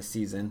happen this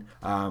season.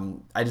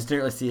 I just didn't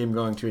really see him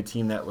going to a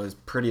team that was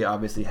pretty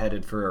obviously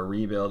headed for a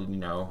rebuild.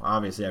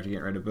 Obviously after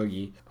getting rid of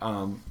Boogie.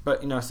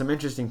 But some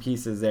interesting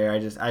pieces there.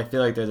 I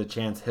feel like there's a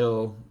chance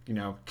Hill,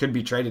 could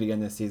be traded again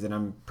this season.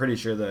 I'm pretty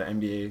sure the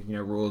NBA,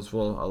 rules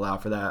will allow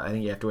for that. I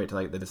think you have to wait till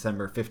like the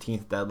December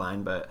 15th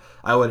deadline, but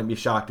I wouldn't be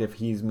shocked if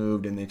he's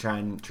moved and they try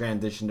and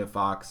transition to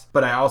Fox.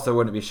 But I also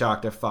wouldn't be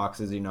shocked if Fox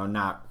is,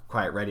 not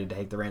quite ready to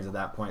take the reins at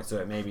that point. So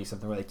it may be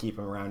something where they keep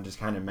him around, just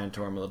kind of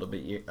mentor him a little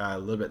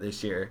bit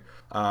this year.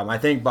 I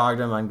think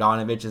Bogdan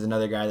Bogdanovic is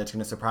another guy that's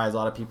going to surprise a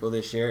lot of people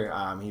this year.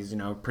 He's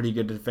pretty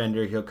good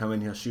defender. He'll come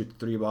in, he'll shoot the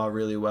three ball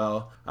really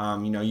well.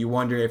 You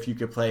wonder if you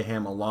could play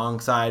him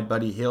alongside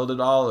Buddy Hield at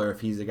all, or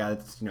if he's a guy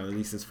that's at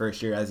least his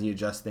first year as he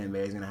adjusts to the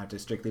NBA, he's going to have to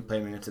strictly play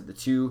minutes at the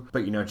 2.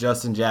 But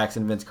Justin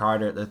Jackson, Vince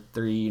Carter at the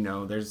 3.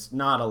 There's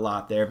not a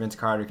lot there. Vince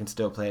Carter can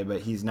still play,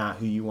 but he's not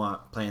who you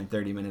want playing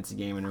 30 minutes a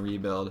game in a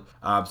rebuild.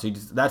 So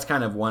that's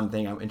kind of one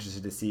thing I'm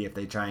interested to see if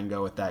they try and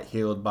go with that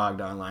Hield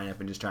Bogdan lineup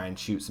and just try and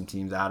shoot some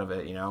teams out of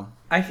it.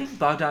 I think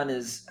Bogdan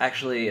is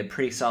actually a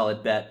pretty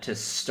solid bet to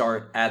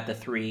start at the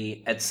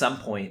 3 at some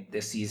point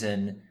this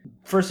season.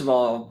 First of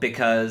all,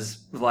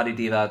 because Vlade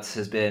Divac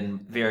has been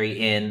very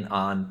in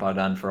on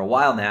Bogdan for a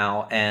while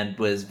now and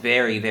was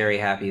very, very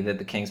happy that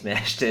the Kings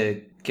managed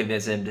to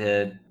convince him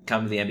to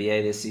come to the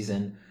NBA this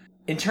season.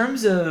 In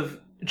terms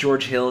of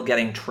George Hill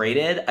getting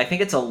traded, I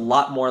think it's a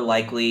lot more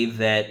likely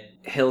that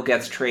Hill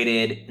gets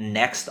traded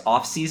next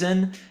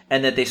offseason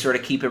and that they sort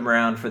of keep him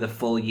around for the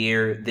full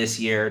year this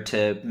year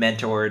to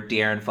mentor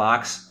De'Aaron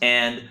Fox.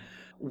 And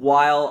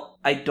while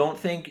I don't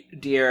think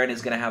De'Aaron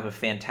is going to have a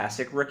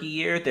fantastic rookie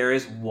year, there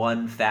is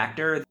one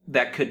factor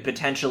that could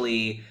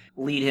potentially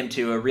lead him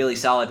to a really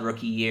solid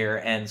rookie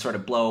year and sort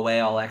of blow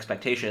away all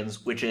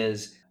expectations, which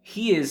is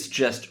he is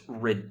just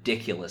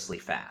ridiculously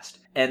fast.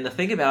 And the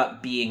thing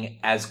about being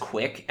as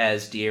quick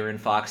as De'Aaron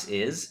Fox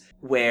is,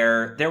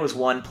 where there was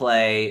one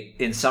play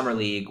in Summer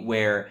League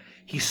where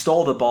he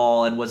stole the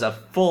ball and was a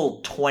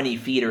full 20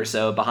 feet or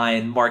so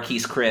behind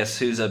Marquise Chris,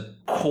 who's a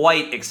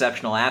quite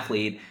exceptional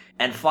athlete,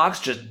 and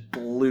Fox just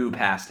blew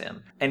past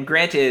him. And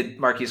granted,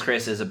 Marquise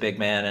Chris is a big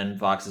man and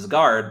Fox is a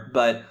guard,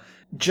 but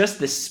just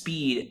the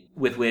speed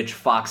with which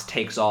Fox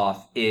takes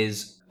off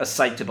is a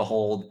sight to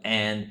behold,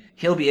 and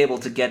he'll be able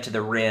to get to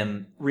the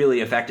rim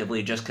really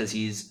effectively just because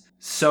he's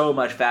so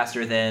much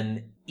faster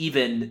than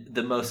even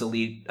the most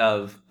elite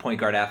of point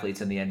guard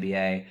athletes in the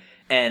NBA.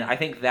 And I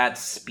think that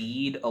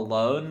speed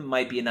alone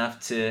might be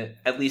enough to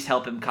at least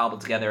help him cobble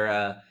together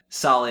a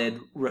solid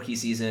rookie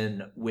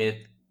season with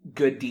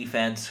good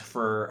defense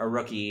for a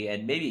rookie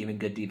and maybe even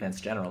good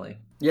defense generally.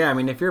 Yeah, I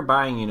mean, if you're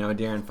buying,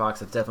 De'Aaron Fox,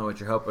 that's definitely what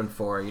you're hoping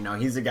for.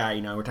 He's a guy,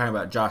 we're talking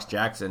about Josh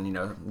Jackson,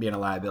 being a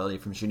liability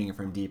from shooting it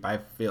from deep. I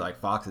feel like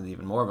Fox is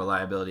even more of a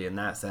liability in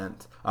that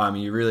sense.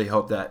 You really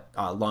hope that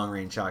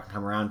long-range shot can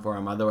come around for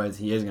him. Otherwise,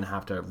 he is going to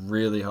have to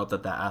really hope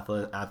that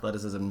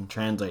athleticism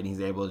translates and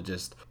he's able to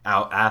just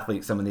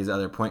out-athlete some of these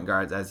other point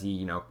guards as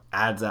he,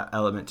 adds that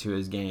element to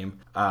his game.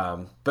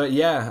 But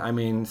yeah, I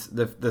mean,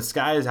 the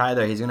sky is high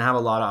there. He's going to have a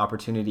lot of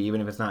opportunity,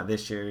 even if it's not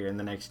this year. In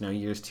the next,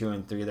 years 2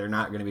 and 3, they're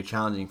not going to be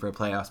challenging for a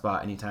playoff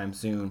spot anytime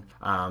soon.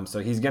 So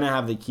he's going to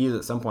have the keys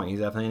at some point. He's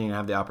definitely going to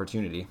have the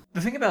opportunity.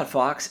 The thing about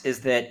Fox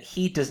is that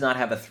he does not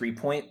have a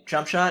 3-point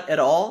jump shot at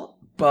all,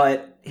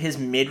 but his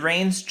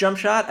mid-range jump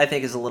shot, I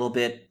think, is a little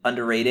bit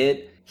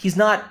underrated. He's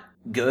not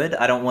good.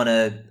 I don't want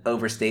to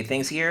overstate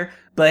things here,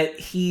 but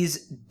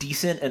he's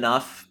decent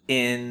enough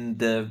in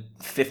the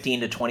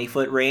 15 to 20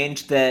 foot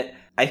range that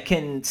I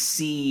can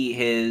see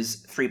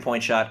his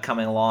 3-point shot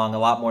coming along a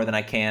lot more than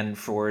I can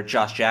for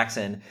Josh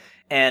Jackson.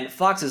 And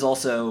Fox is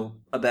also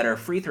a better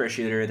free throw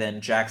shooter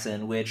than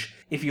Jackson, which,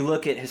 if you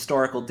look at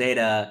historical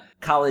data,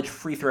 college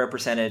free throw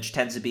percentage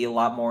tends to be a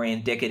lot more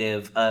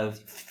indicative of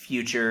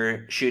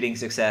future shooting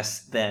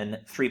success than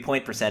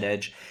 3-point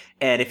percentage.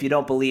 And if you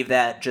don't believe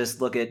that,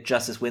 just look at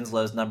Justice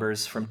Winslow's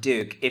numbers from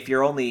Duke. If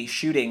you're only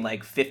shooting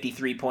like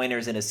 53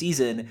 pointers in a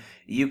season,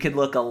 you can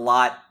look a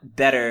lot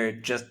better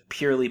just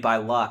purely by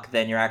luck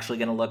than you're actually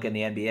going to look in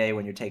the NBA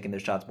when you're taking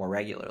those shots more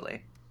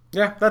regularly.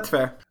 Yeah, that's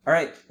fair. All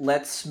right,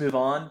 let's move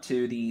on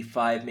to the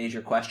 5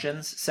 major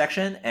questions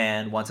section.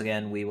 And once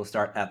again, we will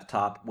start at the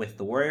top with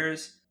the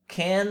Warriors.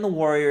 Can the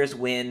Warriors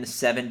win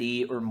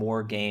 70 or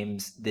more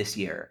games this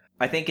year?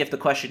 I think if the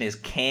question is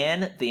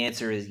can, the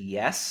answer is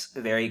yes,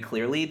 very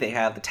clearly. They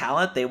have the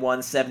talent. They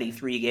won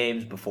 73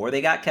 games before they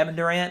got Kevin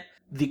Durant.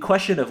 The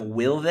question of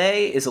will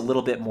they is a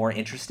little bit more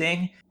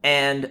interesting.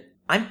 And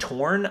I'm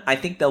torn. I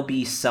think they'll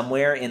be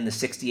somewhere in the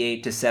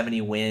 68 to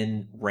 70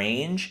 win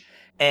range.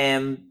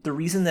 And the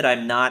reason that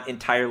I'm not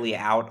entirely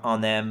out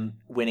on them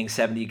winning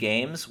 70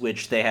 games,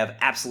 which they have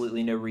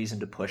absolutely no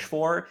reason to push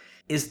for,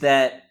 is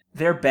that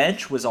their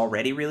bench was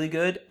already really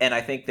good, and I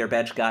think their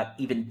bench got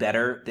even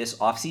better this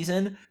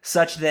offseason,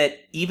 such that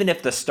even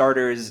if the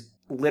starters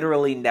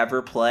literally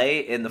never play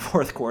in the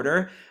fourth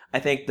quarter, I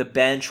think the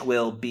bench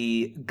will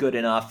be good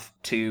enough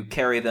to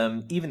carry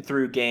them even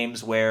through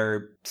games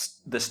where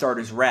the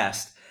starters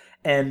rest.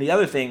 And the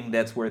other thing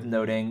that's worth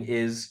noting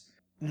is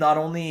not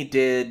only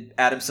did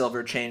Adam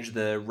Silver change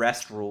the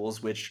rest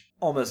rules, which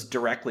almost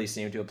directly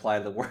seem to apply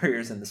to the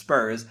Warriors and the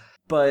Spurs,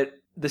 but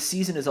the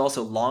season is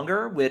also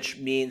longer, which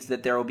means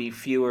that there will be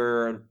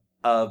fewer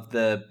of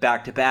the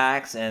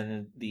back-to-backs,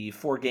 and the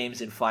 4 games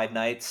in 5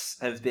 nights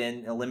have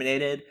been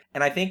eliminated.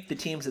 And I think the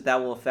teams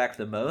that will affect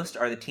the most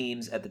are the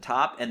teams at the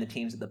top and the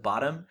teams at the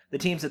bottom. The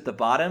teams at the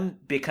bottom,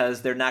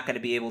 because they're not going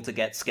to be able to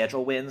get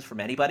schedule wins from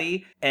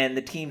anybody, and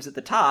the teams at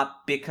the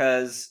top,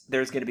 because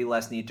there's going to be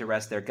less need to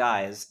rest their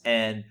guys.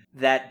 And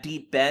that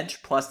deep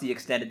bench plus the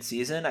extended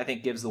season, I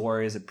think gives the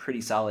Warriors a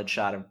pretty solid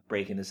shot of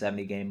breaking the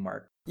 70-game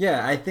mark.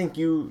 Yeah, I think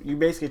you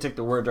basically took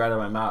the words right out of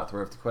my mouth,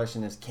 where if the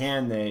question is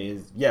can they,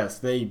 is yes,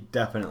 they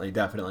definitely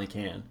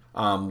can.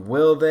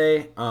 Will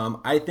they?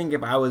 I think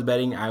if I was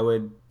betting, I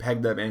would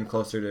peg them in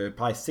closer to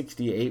probably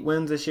 68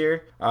 wins this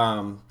year.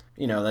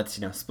 That's,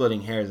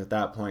 splitting hairs at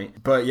that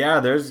point. But yeah,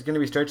 there's going to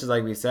be stretches,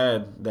 like we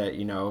said, that,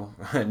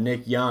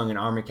 Nick Young and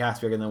Armin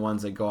Casper are the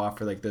ones that go off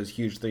for like those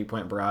huge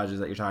 3-point barrages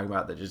that you're talking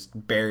about that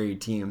just bury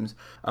teams.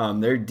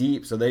 They're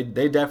deep, so they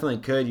definitely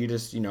could. You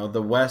just,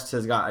 the West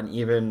has gotten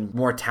even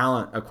more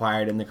talent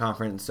acquired in the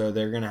conference, so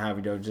they're going to have,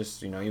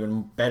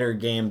 even better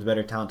games,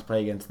 better talent to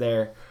play against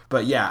there.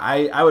 But yeah,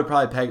 I would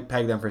probably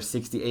peg them for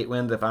 68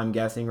 wins if I'm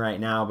guessing right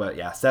now. But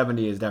yeah,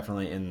 70 is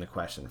definitely in the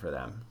question for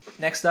them.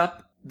 Next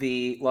up,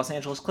 the Los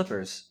Angeles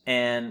Clippers.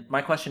 And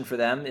my question for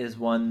them is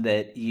one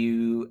that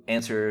you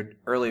answered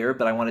earlier,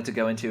 but I wanted to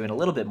go into in a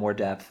little bit more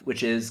depth,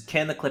 which is,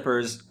 can the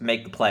Clippers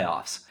make the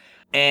playoffs?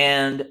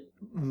 And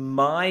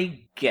my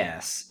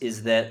guess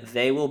is that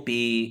they will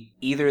be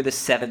either the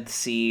 7th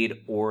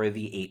seed or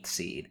the 8th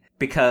seed,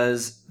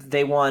 because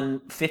they won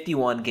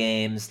 51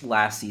 games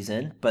last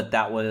season, but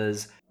that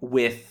was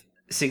with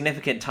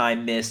significant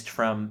time missed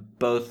from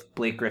both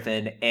Blake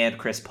Griffin and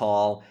Chris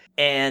Paul.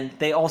 And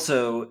they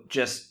also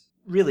just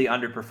really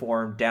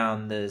underperformed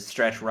down the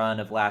stretch run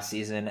of last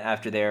season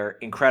after their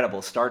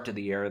incredible start to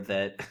the year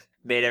that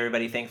made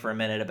everybody think for a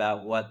minute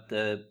about what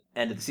the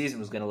end of the season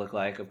was going to look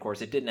like. Of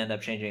course, it didn't end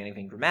up changing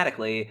anything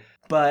dramatically,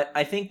 but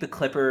I think the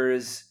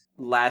Clippers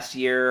last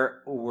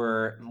year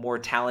were more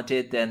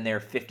talented than their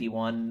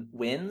 51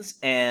 wins,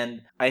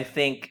 and I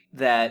think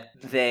that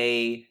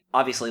they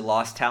obviously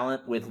lost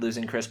talent with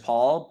losing Chris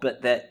Paul,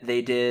 but that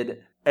they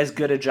did as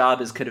good a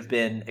job as could have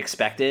been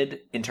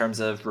expected in terms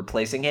of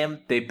replacing him.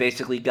 They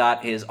basically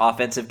got his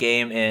offensive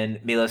game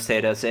in Milos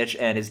Teodosic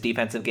and his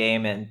defensive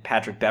game in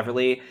Patrick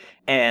Beverley.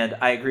 And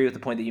I agree with the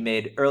point that you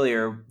made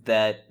earlier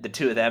that the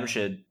two of them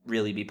should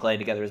really be playing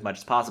together as much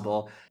as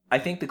possible. I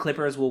think the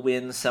Clippers will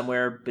win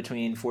somewhere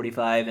between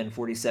 45 and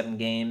 47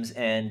 games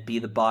and be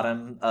the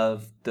bottom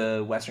of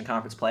the Western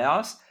Conference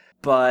playoffs.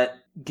 But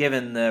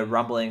given the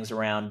rumblings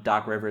around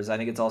Doc Rivers, I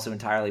think it's also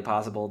entirely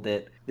possible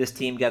that this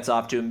team gets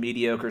off to a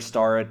mediocre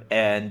start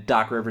and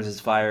Doc Rivers is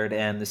fired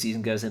and the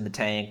season goes in the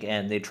tank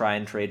and they try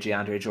and trade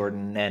DeAndre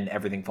Jordan and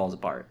everything falls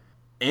apart.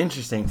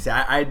 Interesting. See,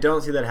 I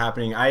don't see that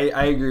happening.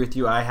 I agree with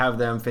you. I have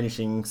them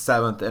finishing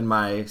 7th in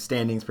my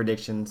standings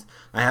predictions.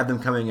 I have them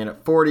coming in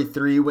at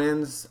 43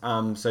 wins.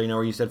 So,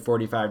 where you said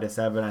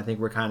 45-7, I think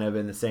we're kind of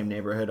in the same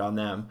neighborhood on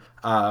them.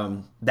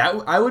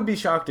 That I would be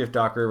shocked if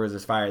Doc Rivers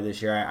is fired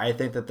this year. I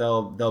think that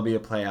they'll be a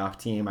playoff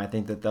team. I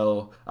think that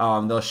they'll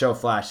show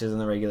flashes in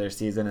the regular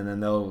season, and then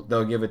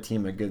they'll give a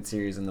team a good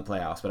series in the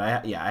playoffs. But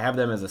I have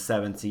them as a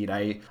 7th seed.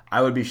 I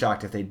would be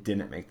shocked if they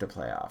didn't make the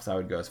playoffs. I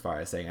would go as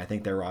far as saying I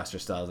think their roster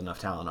still has enough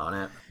talent on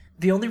it.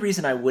 The only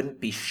reason I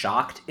wouldn't be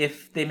shocked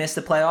if they miss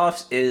the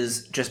playoffs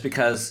is just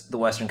because the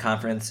Western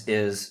Conference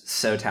is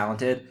so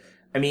talented.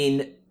 I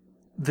mean,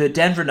 The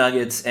Denver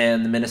Nuggets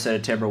and the Minnesota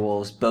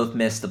Timberwolves both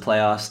missed the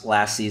playoffs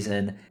last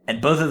season,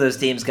 and both of those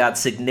teams got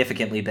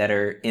significantly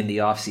better in the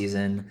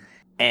offseason.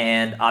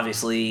 And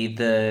obviously,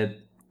 the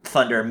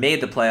Thunder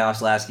made the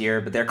playoffs last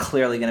year, but they're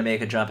clearly going to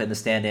make a jump in the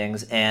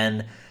standings.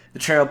 And the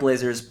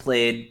Trailblazers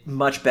played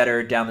much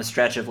better down the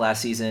stretch of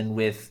last season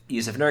with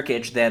Yusuf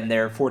Nurkic than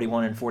their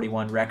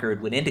 41-41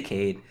 record would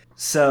indicate.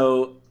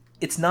 So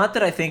it's not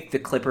that I think the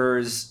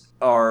Clippers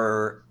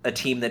are a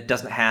team that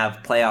doesn't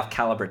have playoff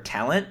caliber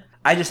talent.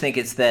 I just think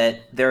it's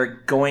that there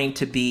are going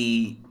to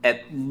be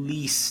at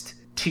least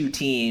two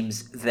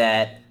teams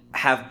that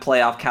have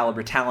playoff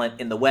caliber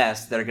talent in the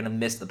West that are going to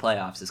miss the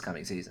playoffs this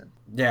coming season.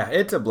 Yeah,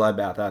 it's a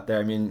bloodbath out there.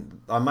 I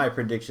mean, on my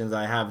predictions,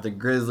 I have the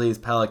Grizzlies,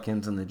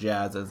 Pelicans, and the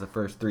Jazz as the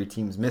first three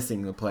teams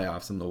missing the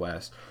playoffs in the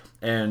West.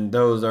 And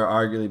those are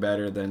arguably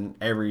better than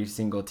every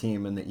single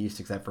team in the East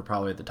except for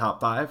probably the top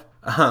five.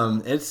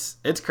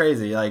 It's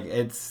crazy. Like,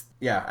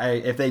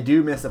 if they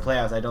do miss the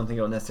playoffs, I don't think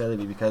it will necessarily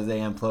be because they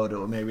implode. It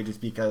will maybe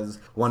just because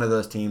one of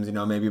those teams,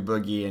 maybe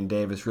Boogie and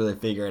Davis really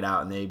figure it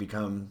out and they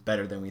become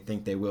better than we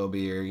think they will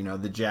be, or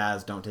the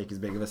Jazz don't take as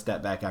big of a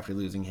step back after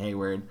losing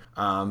Hayward.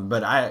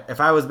 But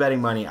if I was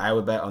betting money, I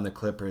would bet on the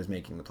Clippers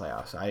making the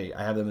playoffs.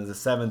 I have them as a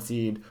 7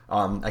 seed.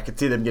 I could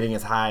see them getting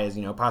as high as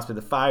possibly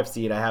the 5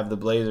 seed. I have the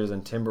Blazers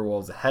and Timberwolves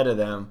ahead of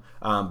them,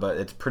 but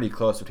it's pretty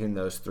close between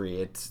those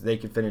three. They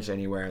could finish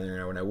anywhere,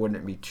 and I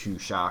wouldn't be too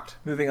shocked.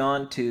 Moving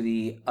on to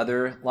the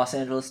other Los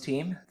Angeles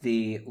team,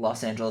 the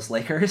Los Angeles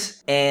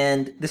Lakers.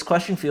 And this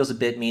question feels a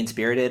bit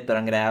mean-spirited, but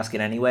I'm going to ask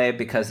it anyway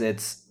because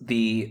it's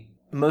the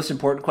most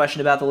important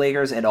question about the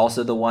Lakers and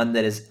also the one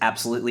that is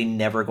absolutely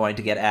never going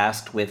to get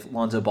asked with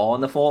Lonzo Ball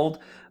in the fold.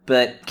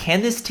 But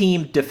can this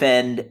team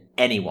defend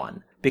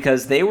anyone?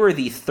 Because they were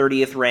the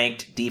 30th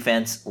ranked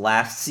defense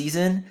last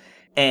season,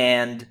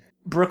 and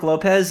Brook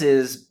Lopez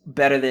is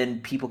better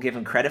than people give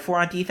him credit for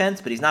on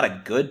defense, but he's not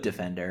a good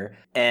defender.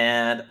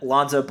 And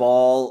Lonzo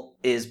Ball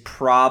is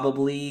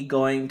probably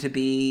going to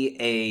be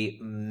a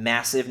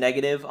massive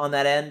negative on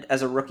that end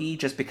as a rookie,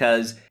 just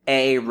because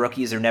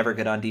rookies are never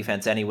good on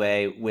defense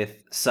anyway,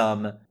 with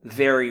some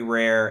very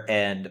rare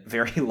and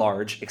very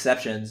large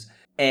exceptions.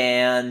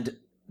 And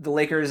the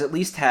Lakers at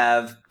least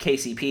have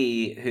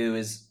KCP, who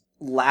is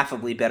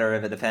laughably better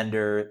of a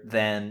defender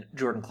than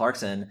Jordan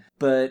Clarkson,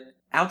 but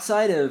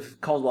outside of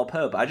Caldwell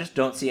Pope, I just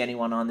don't see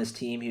anyone on this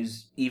team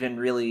who's even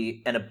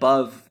really an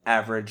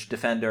above-average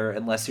defender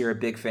unless you're a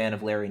big fan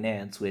of Larry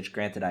Nance, which,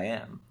 granted, I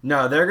am.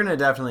 No, they're going to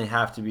definitely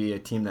have to be a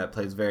team that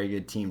plays very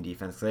good team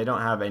defense. They don't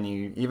have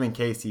any. Even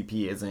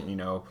KCP isn't,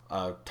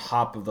 a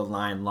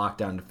top-of-the-line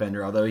lockdown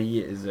defender, although he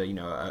is,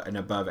 an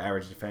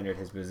above-average defender at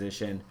his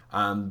position.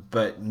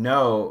 But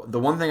no, the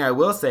one thing I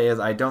will say is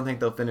I don't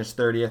think they'll finish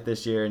 30th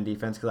this year in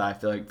defense because I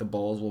feel like the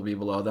Bulls will be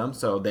below them,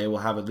 so they will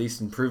have at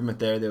least improvement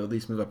there. They will at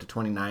least move up to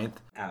 29th.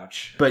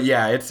 Ouch. But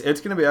yeah, it's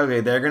going to be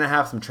ugly. They're going to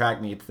have some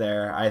track meets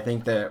there. I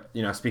think that,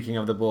 speaking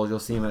of the Bulls, you'll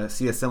see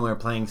a similar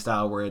playing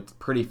style where it's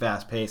pretty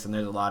fast-paced and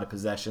there's a lot of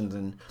possessions,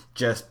 and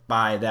just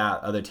by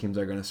that, other teams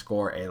are going to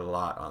score a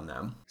lot on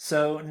them.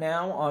 So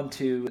now on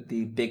to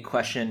the big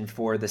question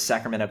for the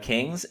Sacramento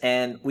Kings,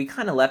 and we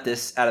kind of left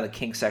this out of the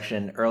Kings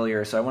section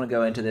earlier, so I want to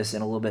go into this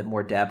in a little bit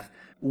more depth.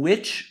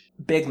 Which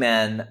big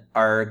men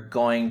are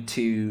going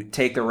to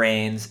take the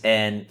reins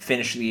and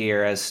finish the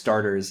year as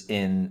starters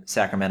in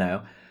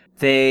Sacramento?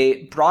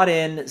 They brought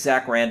in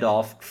Zach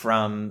Randolph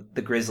from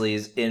the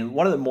Grizzlies in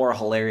one of the more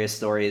hilarious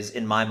stories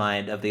in my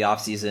mind of the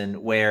offseason,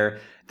 where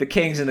the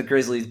Kings and the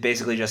Grizzlies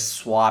basically just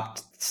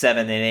swapped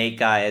 7 and 8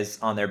 guys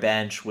on their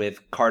bench, with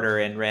Carter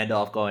and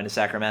Randolph going to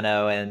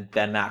Sacramento and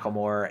Ben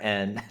McLemore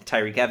and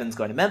Tyreek Evans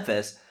going to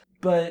Memphis.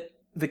 But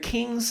the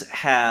Kings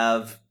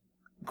have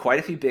quite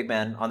a few big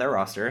men on their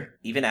roster,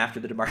 even after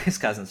the DeMarcus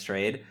Cousins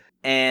trade.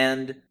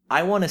 And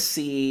I want to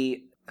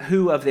see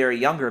who of their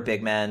younger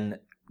big men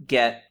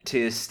get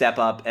to step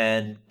up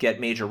and get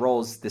major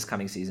roles this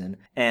coming season.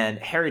 And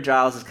Harry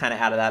Giles is kind of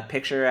out of that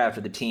picture after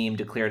the team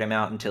declared him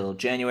out until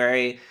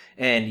January.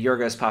 And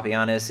Yorgos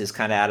Papagiannis is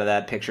kind of out of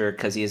that picture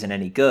because he isn't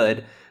any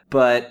good.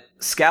 But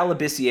Skal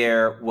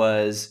Labissière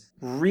was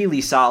really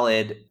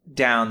solid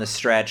down the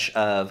stretch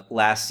of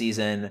last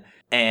season.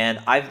 And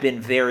I've been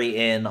very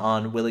in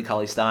on Willie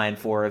Cauley-Stein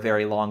for a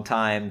very long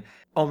time.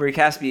 Omri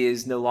Caspi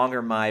is no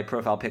longer my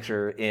profile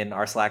picture in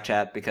our Slack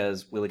chat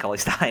because Willie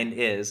Cauley-Stein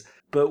is.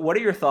 But what are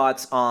your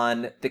thoughts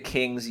on the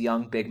Kings'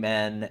 young big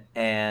men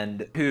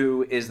and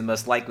who is the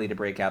most likely to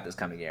break out this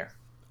coming year?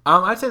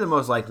 I'd say the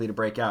most likely to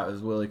break out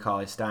is Willie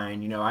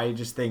Cauley-Stein. I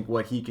just think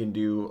what he can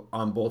do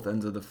on both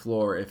ends of the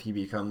floor if he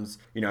becomes,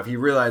 if he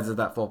realizes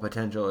that full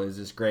potential is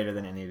just greater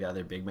than any of the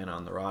other big men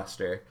on the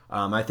roster.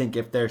 I think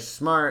if they're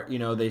smart,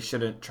 they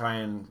shouldn't try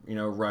and,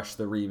 rush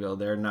the rebuild.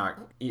 They're not,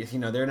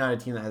 they're not a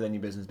team that has any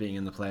business being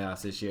in the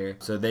playoffs this year.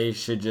 So they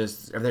should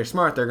just, if they're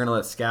smart, they're going to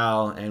let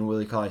Skal and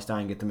Willie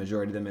Cauley-Stein get the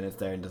majority of the minutes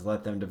there and just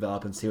let them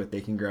develop and see what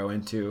they can grow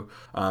into.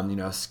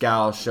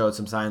 Skal showed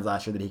some signs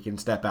last year that he can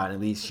step out and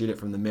at least shoot it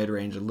from the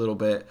mid-range a little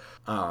bit.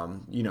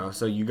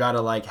 So you got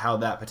to like how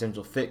that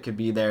potential fit could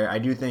be there. I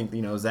do think,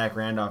 Zach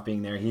Randolph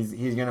being there,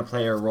 he's going to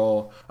play a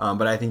role,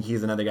 but I think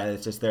he's another guy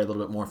that's just there a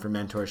little bit more for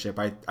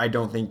mentorship. I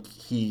don't think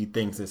he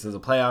thinks this is a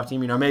playoff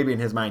team. Maybe in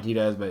his mind he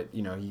does, but,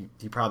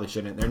 he probably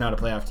shouldn't. They're not a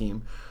playoff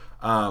team.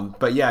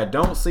 But yeah,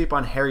 don't sleep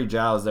on Harry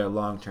Giles there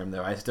long term,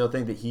 though. I still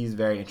think that he's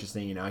very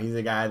interesting. He's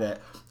a guy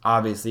that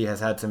obviously has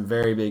had some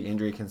very big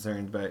injury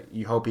concerns, but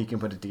you hope he can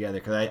put it together,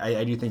 because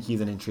I do think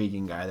he's an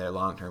intriguing guy there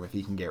long term if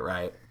he can get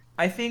right.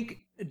 I think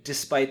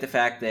despite the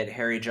fact that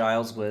Harry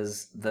Giles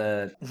was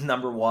the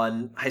number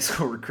one high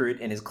school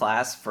recruit in his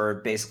class for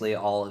basically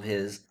all of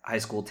his high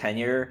school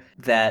tenure,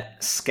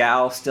 that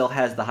Scal still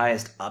has the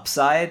highest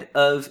upside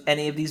of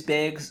any of these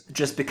bigs,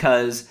 just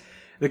because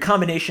the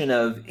combination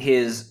of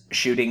his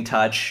shooting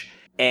touch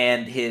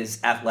and his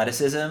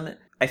athleticism,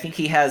 I think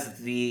he has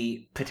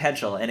the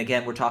potential, and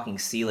again, we're talking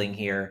ceiling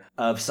here,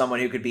 of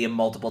someone who could be a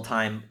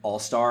multiple-time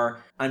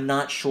All-Star. I'm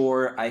not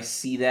sure I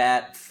see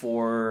that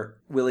for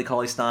Willie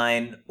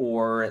Cauley-Stein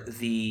or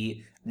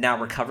the now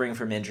recovering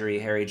from injury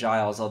Harry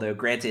Giles, although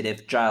granted,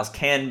 if Giles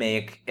can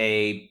make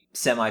a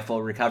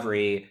semi-full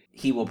recovery,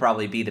 he will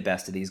probably be the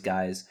best of these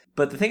guys.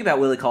 But the thing about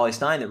Willie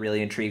Cauley-Stein that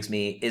really intrigues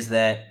me is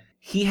that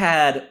he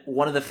had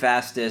one of the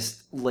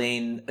fastest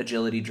lane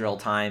agility drill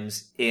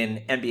times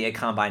in NBA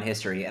Combine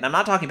history. And I'm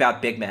not talking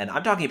about big men.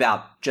 I'm talking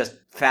about just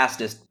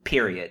fastest,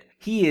 period.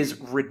 He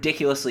is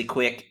ridiculously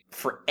quick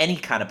for any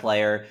kind of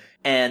player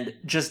and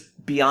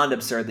just beyond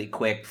absurdly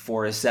quick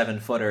for a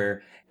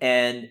 7-footer.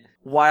 And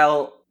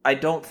while I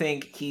don't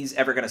think he's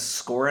ever going to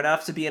score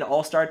enough to be an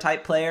all-star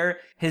type player,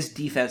 his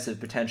defensive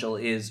potential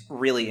is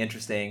really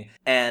interesting.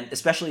 And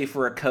especially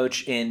for a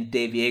coach in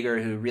Dave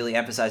Yeager who really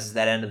emphasizes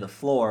that end of the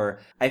floor,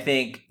 I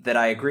think that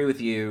I agree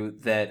with you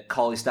that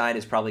Cauley-Stein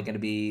is probably going to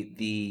be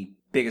the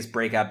biggest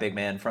breakout big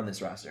man from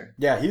this roster.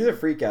 Yeah, he's a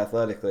freak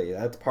athletically.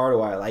 That's part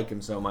of why I like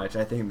him so much.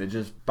 I think that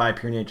just by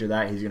pure nature of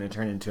that, he's going to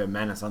turn into a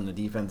menace on the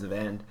defensive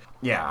end.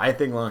 Yeah, I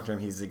think long term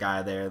he's the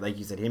guy there. Like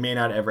you said, he may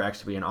not ever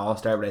actually be an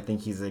all-star, but I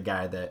think he's the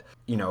guy that,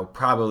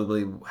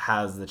 probably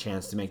has the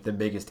chance to make the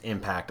biggest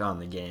impact on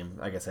the game.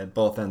 Like I said,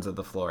 both ends of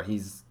the floor.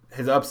 His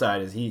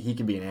upside is he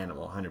can be an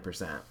animal,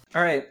 100%.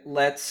 All right,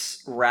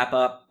 let's wrap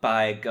up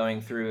by going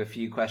through a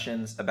few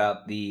questions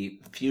about the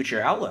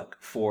future outlook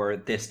for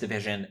this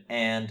division.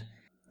 And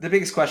the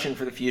biggest question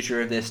for the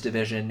future of this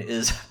division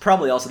is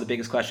probably also the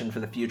biggest question for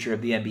the future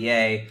of the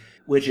NBA,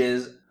 which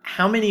is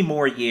how many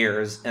more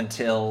years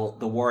until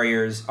the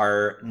Warriors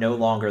are no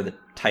longer the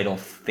title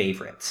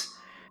favorites?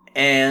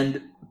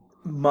 And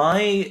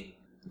my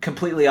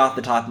completely off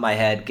the top of my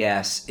head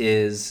guess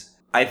is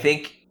I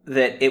think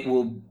that it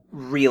will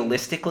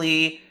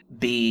realistically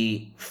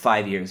be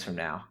 5 years from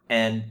now.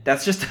 And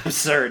that's just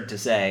absurd to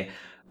say,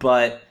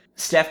 but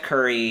Steph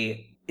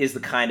Curry is the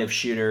kind of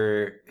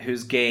shooter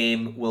whose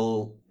game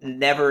will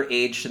never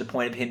age to the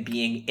point of him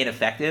being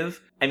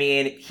ineffective. I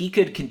mean, he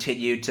could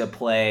continue to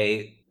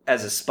play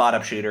as a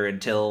spot-up shooter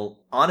until,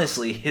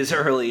 honestly, his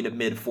early to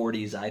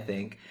mid-40s, I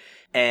think.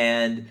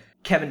 And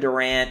Kevin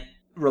Durant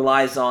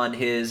relies on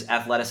his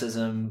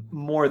athleticism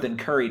more than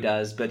Curry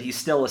does, but he's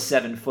still a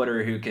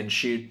 7-footer who can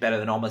shoot better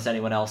than almost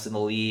anyone else in the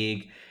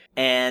league.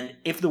 And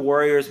if the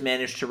Warriors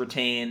manage to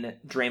retain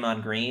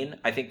Draymond Green,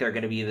 I think they're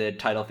going to be the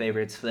title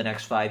favorites for the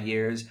next 5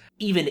 years,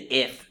 even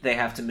if they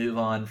have to move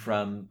on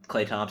from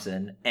Klay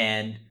Thompson.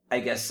 And I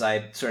guess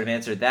I sort of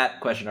answered that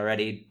question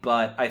already,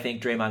 but I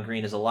think Draymond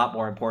Green is a lot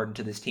more important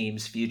to this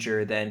team's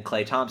future than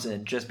Klay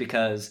Thompson, just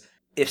because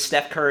if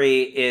Steph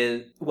Curry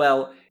and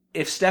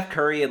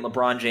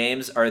LeBron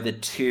James are the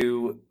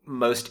two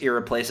most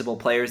irreplaceable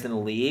players in the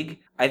league,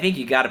 I think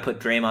you got to put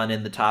Draymond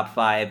in the top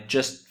 5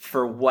 just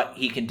for what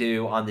he can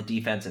do on the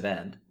defensive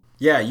end.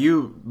 Yeah,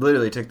 you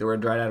literally took the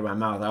word right out of my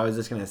mouth. I was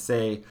just going to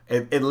say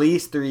at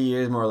least 3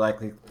 years, more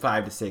likely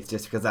 5 to 6,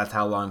 just because that's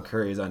how long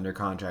Curry is under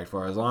contract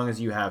for. As long as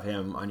you have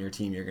him on your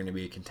team, you're going to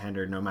be a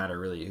contender no matter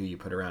really who you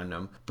put around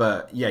him.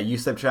 But yeah, you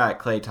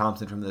subtract Klay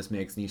Thompson from this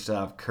mix and you still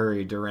have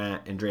Curry,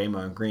 Durant, and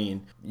Draymond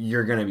Green,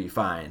 you're going to be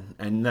fine.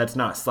 And that's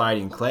not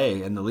sliding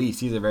Klay in the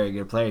least. He's a very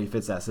good player. He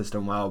fits that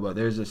system well, but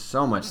there's just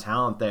so much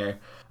talent there.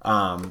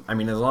 I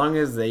mean, as long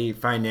as they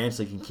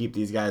financially can keep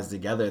these guys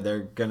together, they're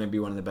going to be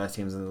one of the best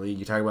teams in the league.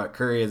 You talk about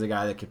Curry as a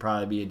guy that could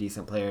probably be a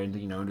decent player into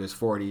his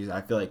 40s.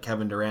 I feel like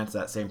Kevin Durant's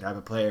that same type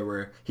of player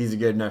where he's a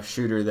good enough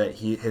shooter that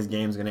his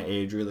game's going to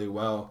age really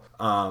well.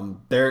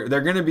 They're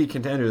going to be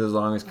contenders as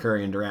long as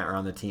Curry and Durant are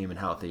on the team and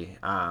healthy.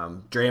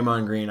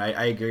 Draymond Green,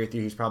 I agree with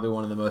you. He's probably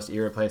one of the most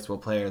irreplaceable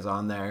players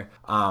on there.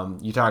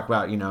 You talk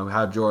about,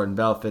 how Jordan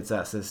Bell fits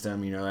that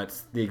system.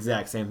 That's the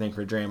exact same thing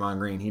for Draymond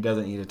Green. He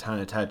doesn't need a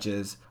ton of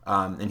touches.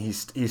 And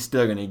he's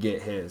still going to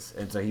get his.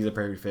 And so he's a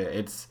perfect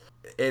fit.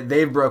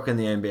 They've broken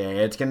the NBA.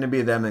 It's going to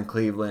be them in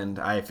Cleveland,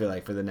 I feel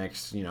like, for the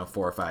next, 4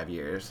 or 5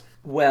 years.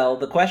 Well,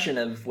 the question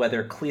of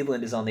whether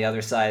Cleveland is on the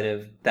other side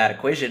of that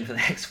equation for the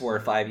next 4 or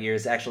 5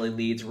 years actually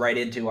leads right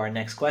into our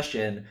next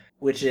question,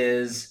 which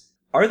is,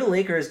 are the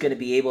Lakers going to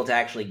be able to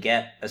actually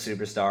get a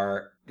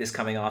superstar this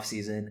coming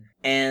offseason?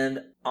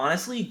 And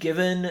honestly,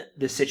 given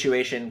the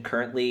situation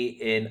currently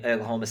in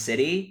Oklahoma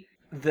City,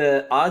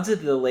 the odds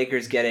of the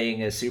Lakers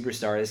getting a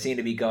superstar seem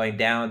to be going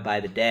down by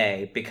the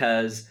day,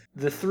 because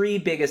the three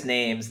biggest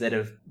names that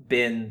have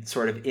been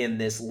sort of in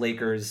this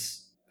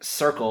Lakers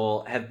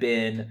circle have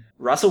been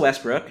Russell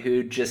Westbrook,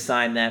 who just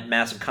signed that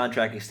massive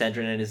contract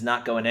extension and is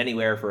not going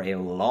anywhere for a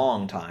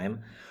long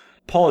time.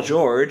 Paul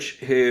George,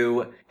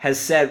 who has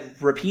said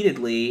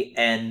repeatedly,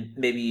 and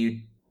maybe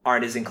you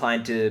aren't as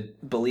inclined to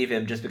believe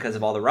him just because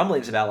of all the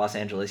rumblings about Los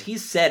Angeles,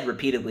 he's said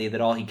repeatedly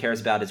that all he cares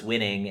about is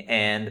winning,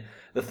 and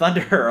the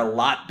Thunder are a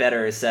lot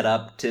better set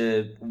up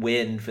to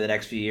win for the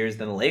next few years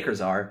than the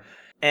Lakers are.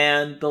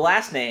 And the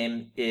last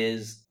name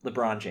is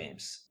LeBron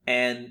James.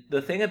 And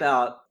the thing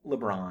about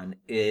LeBron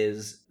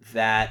is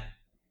that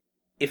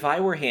if I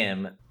were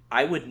him,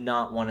 I would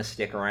not want to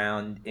stick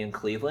around in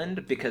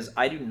Cleveland, because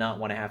I do not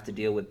want to have to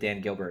deal with Dan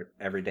Gilbert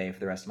every day for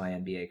the rest of my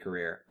NBA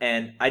career.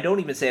 And I don't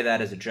even say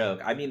that as a joke.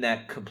 I mean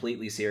that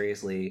completely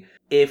seriously.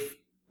 If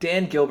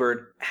Dan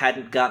Gilbert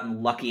hadn't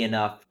gotten lucky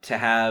enough to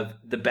have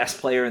the best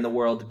player in the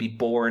world to be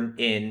born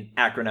in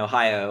Akron,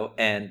 Ohio,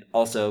 and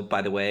also,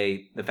 by the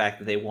way, the fact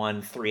that they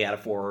won 3 out of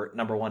 4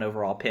 number 1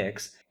 overall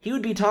picks, he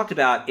would be talked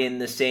about in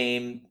the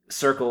same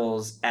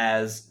circles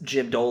as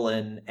Jim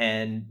Dolan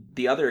and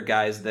the other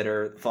guys that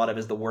are thought of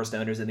as the worst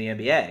owners in the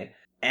NBA.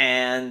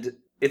 And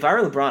if I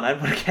were LeBron, I'd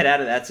want to get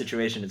out of that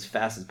situation as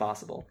fast as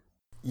possible.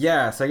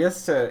 Yeah, so I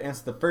guess to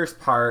answer the first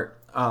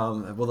part,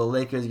 will the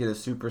Lakers get a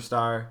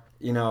superstar?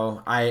 You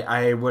know,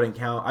 I wouldn't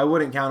count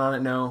on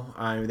it.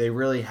 No, they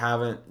really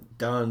haven't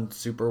done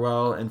super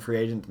well in free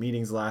agent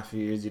meetings the last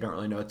few years. You don't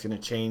really know what's going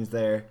to change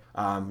there.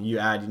 You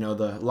add,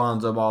 the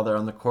Lonzo Ball there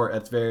on the court.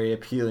 That's very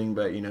appealing.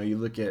 But, you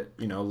look at,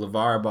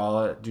 LeVar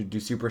Ball. Do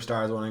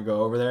superstars want to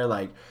go over there?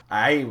 Like,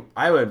 I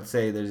would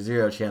say there's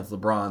 0 chance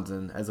LeBron's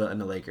in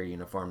a Laker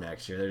uniform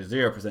next year. There's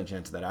 0%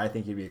 chance of that. I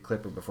think he'd be a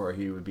Clipper before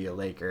he would be a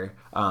Laker.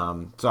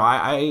 So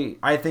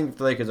I think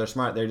the Lakers are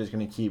smart. They're just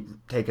going to keep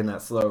taking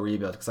that slow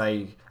rebuild. Because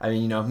I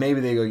mean,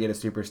 maybe they go get a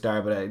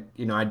superstar,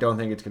 but I don't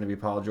think it's going to be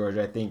Paul George.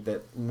 I think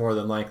that more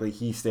than likely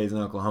he stays in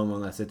Oklahoma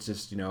unless it's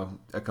just,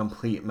 a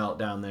complete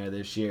meltdown there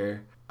this year.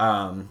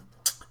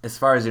 As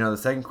far as the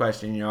second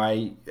question,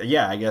 I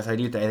guess I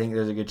do. I think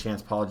there's a good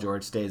chance Paul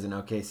George stays in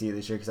OKC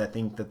this year, because I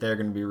think that they're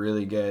going to be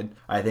really good.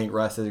 I think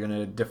Russ is going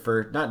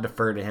to not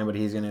defer to him, but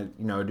he's going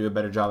to do a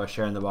better job of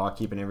sharing the ball,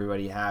 keeping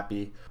everybody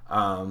happy.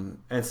 And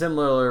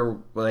similar,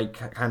 like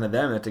kind of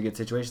them, it's a good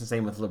situation.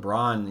 Same with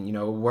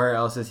LeBron. Where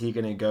else is he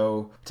going to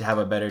go to have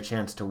a better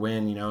chance to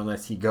win?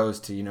 Unless he goes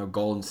to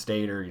Golden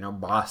State or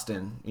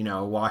Boston,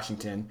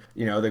 Washington.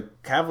 The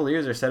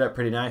Cavaliers are set up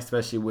pretty nice,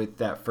 especially with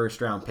that first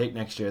round pick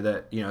next year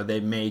that they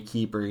may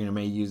keep or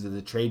may use as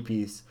a trade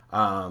piece.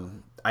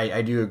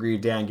 I do agree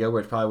Dan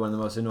Gilbert's probably one of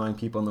the most annoying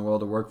people in the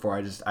world to work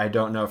for. I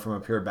don't know from a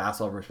pure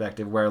basketball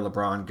perspective where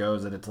LeBron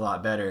goes that it's a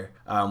lot better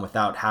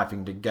without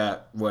having to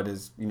gut what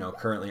is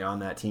currently on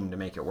that team to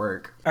make it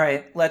work. All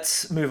right,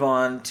 let's move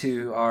on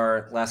to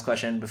our last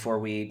question before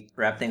we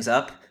wrap things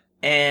up.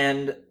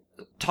 And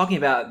talking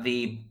about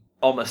the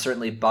almost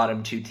certainly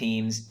bottom 2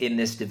 teams in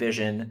this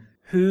division,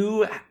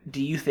 who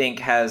do you think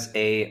has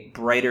a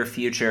brighter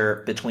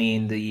future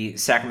between the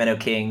Sacramento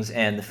Kings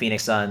and the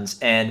Phoenix Suns?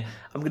 And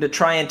I'm going to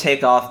try and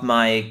take off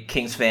my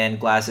Kings fan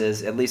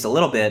glasses at least a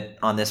little bit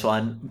on this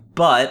one,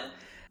 but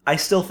I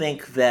still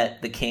think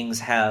that the Kings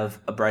have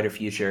a brighter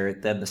future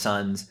than the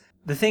Suns.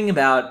 The thing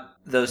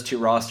about those 2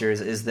 rosters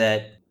is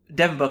that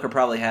Devin Booker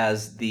probably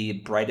has the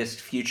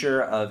brightest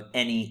future of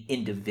any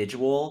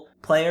individual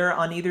player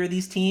on either of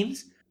these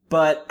teams.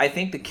 But I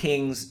think the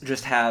Kings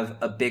just have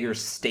a bigger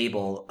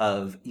stable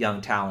of young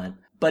talent.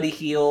 Buddy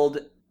Hield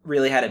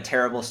really had a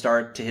terrible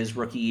start to his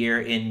rookie year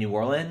in New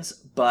Orleans,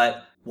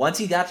 but once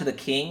he got to the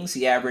Kings,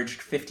 he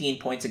averaged 15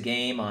 points a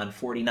game on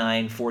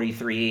 49,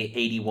 43,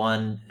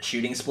 81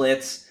 shooting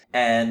splits.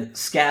 And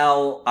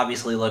Scal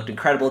obviously looked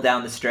incredible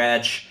down the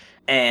stretch,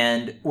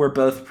 and we're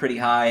both pretty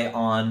high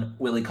on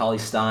Willie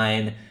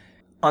Cauley-Stein.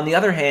 On the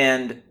other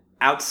hand,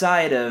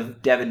 outside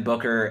of Devin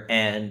Booker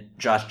and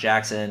Josh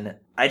Jackson,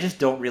 I just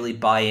don't really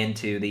buy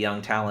into the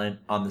young talent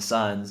on the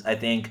Suns. I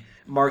think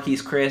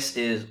Marquise Chris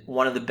is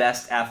one of the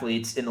best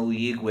athletes in the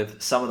league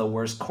with some of the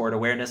worst court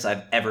awareness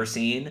I've ever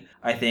seen.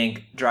 I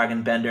think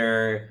Dragan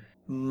Bender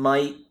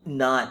might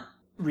not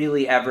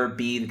really ever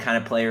be the kind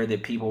of player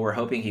that people were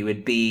hoping he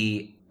would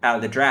be out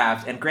of the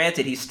draft. And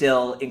granted, he's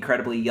still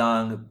incredibly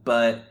young,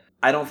 but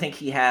I don't think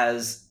he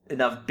has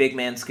enough big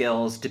man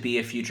skills to be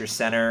a future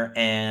center,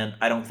 and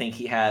I don't think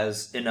he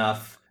has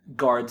enough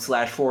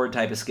guard/forward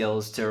type of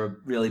skills to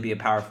really be a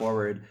power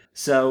forward.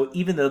 So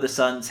even though the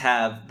Suns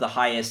have the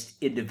highest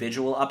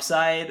individual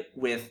upside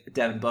with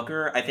Devin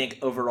Booker, I think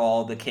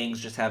overall the Kings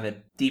just have a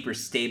deeper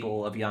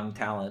stable of young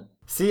talent.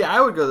 See,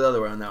 I would go the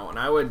other way on that one.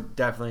 I would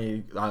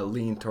definitely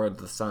lean towards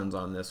the Suns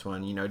on this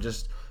one.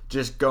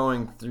 Just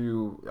going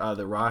through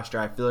the roster,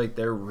 I feel like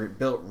they're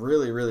built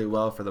really, really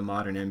well for the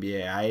modern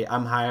NBA.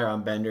 I'm higher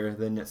on Bender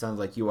than it sounds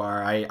like you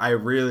are. I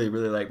really,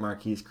 really like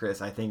Marquise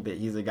Chris. I think that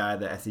he's a guy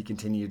that as he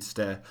continues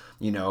to,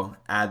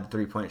 add the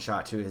three-point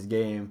shot to his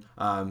game,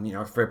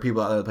 for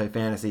people out there that play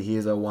fantasy,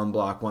 he's a 1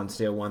 block, 1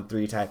 steal, 1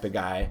 3 type of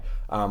guy.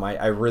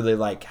 I really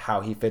like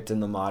how he fits in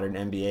the modern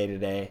NBA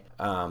today.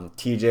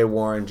 TJ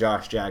Warren,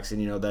 Josh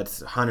Jackson,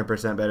 that's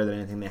 100% better than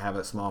anything they have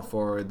at small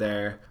forward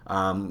there.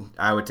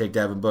 I would take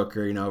Devin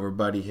Booker, over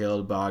Buddy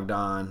Hield,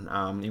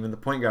 Bogdan. Even the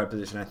point guard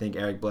position, I think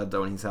Eric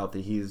Bledsoe, when he's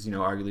healthy, he's,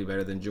 arguably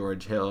better than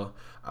George Hill.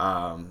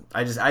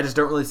 I just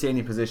don't really see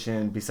any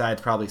position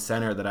besides probably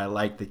center that I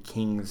like the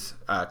Kings'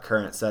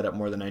 current setup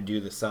more than I do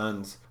the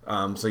Suns.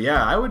 So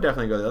yeah, I would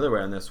definitely go the other way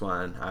on this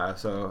one.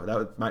 So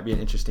that might be an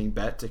interesting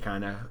bet to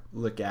kind of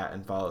look at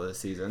and follow this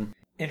season.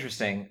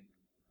 Interesting.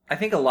 I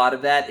think a lot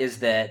of that is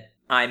that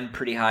I'm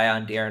pretty high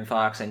on De'Aaron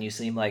Fox and you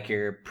seem like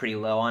you're pretty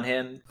low on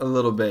him. A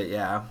little bit,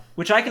 yeah.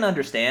 Which I can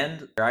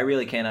understand. I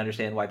really can't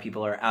understand why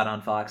people are out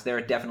on Fox. There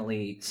are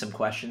definitely some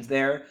questions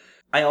there.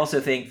 I also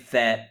think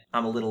that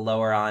I'm a little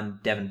lower on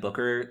Devin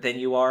Booker than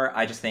you are.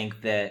 I just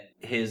think that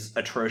his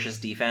atrocious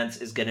defense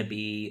is going to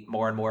be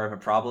more and more of a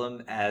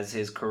problem as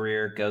his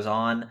career goes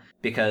on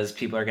because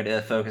people are going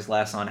to focus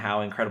less on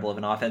how incredible of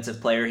an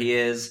offensive player he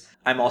is.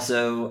 I'm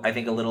also, I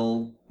think, a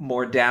little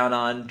more down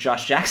on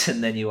Josh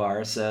Jackson than you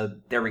are. So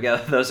there we go.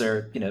 Those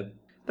are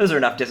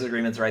enough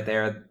disagreements right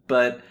there.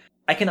 But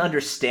I can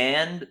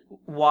understand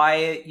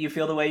why you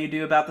feel the way you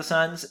do about the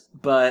Suns,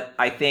 but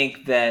I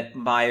think that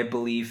my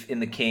belief in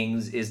the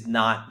Kings is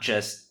not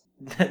just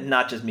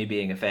me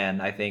being a fan.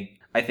 I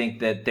think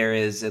that there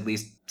is at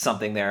least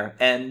something there.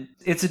 And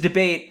it's a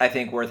debate, I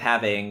think, worth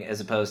having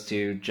as opposed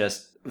to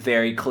just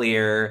very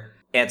clear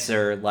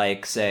answer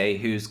like, say,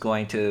 who's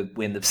going to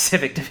win the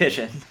Pacific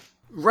Division.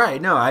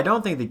 Right. No, I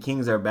don't think the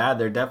Kings are bad.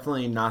 They're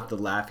definitely not the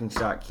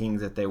laughingstock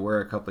Kings that they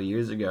were a couple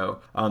years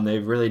ago.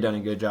 They've really done a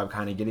good job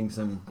kind of getting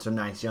some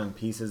nice young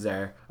pieces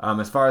there.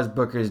 As far as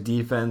Booker's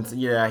defense,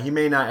 yeah, he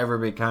may not ever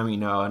become,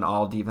 an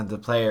all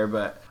defensive player,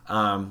 but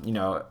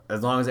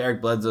as long as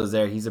Eric Bledsoe's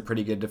there, he's a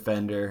pretty good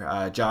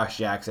defender. Josh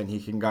Jackson, he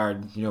can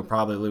guard,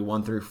 probably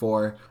 1 through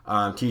 4.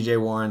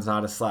 TJ Warren's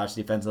not a slouch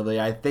defensively.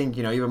 I think,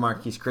 even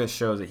Marquise Chris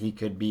shows that he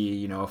could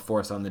be, a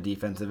force on the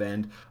defensive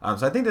end.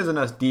 So I think there's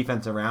enough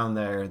defense around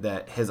there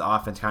that his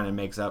offense kind of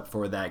makes up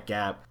for that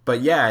gap. But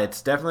yeah,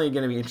 it's definitely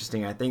going to be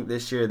interesting. I think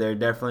this year they're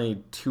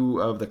definitely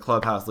 2 of the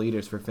clubhouse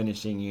leaders for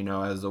finishing,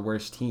 as the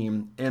worst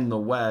team in the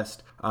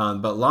West.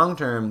 But long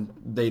term,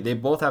 they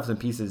both have some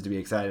pieces to be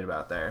excited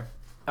about there.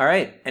 All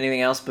right.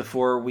 Anything else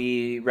before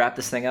we wrap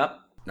this thing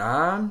up?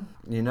 I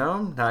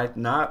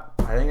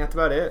think that's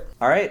about it.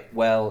 All right.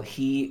 Well,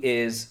 he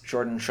is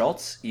Jordan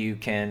Schultz. You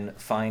can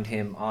find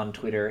him on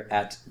Twitter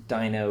at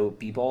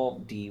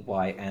DynoBbal,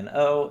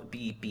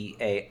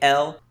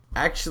 DynoBbal.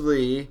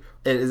 Actually,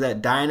 it is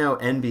at Dino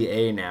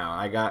NBA now.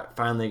 I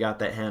finally got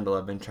that handle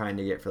I've been trying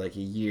to get for like a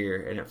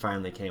year, and it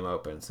finally came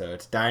open. So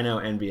it's Dino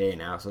NBA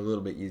now, so a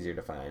little bit easier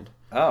to find.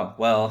 Oh,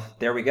 well,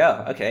 there we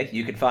go. Okay,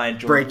 you can find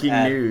Jordan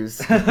Breaking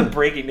news.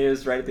 Breaking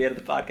news right at the end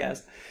of the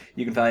podcast.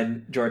 You can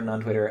find Jordan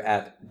on Twitter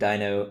at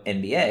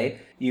DynoNBA.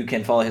 You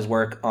can follow his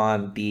work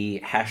on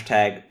the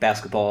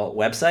 #basketball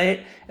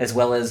website, as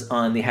well as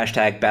on the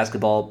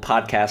 #basketball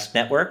podcast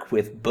network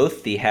with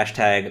both the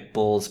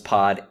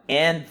 #BullsPod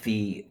and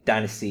the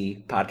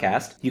Dynasty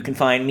podcast. You can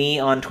find me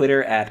on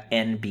Twitter at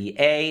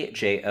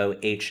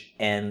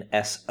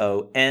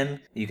NBAJOHNSON.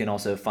 You can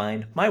also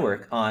find my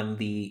work on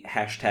the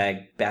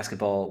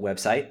 #basketball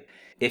website.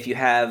 If you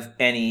have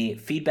any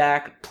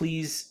feedback,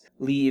 please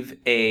leave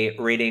a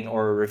rating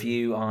or a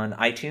review on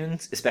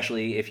iTunes,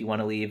 especially if you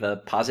want to leave a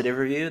positive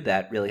review.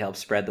 That really helps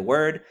spread the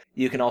word.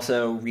 You can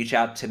also reach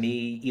out to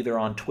me either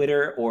on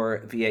Twitter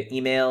or via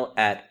email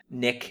at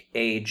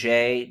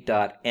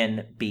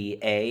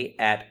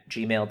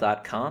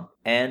nickaj.nba@gmail.com.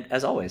 And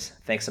as always,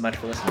 thanks so much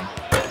for listening.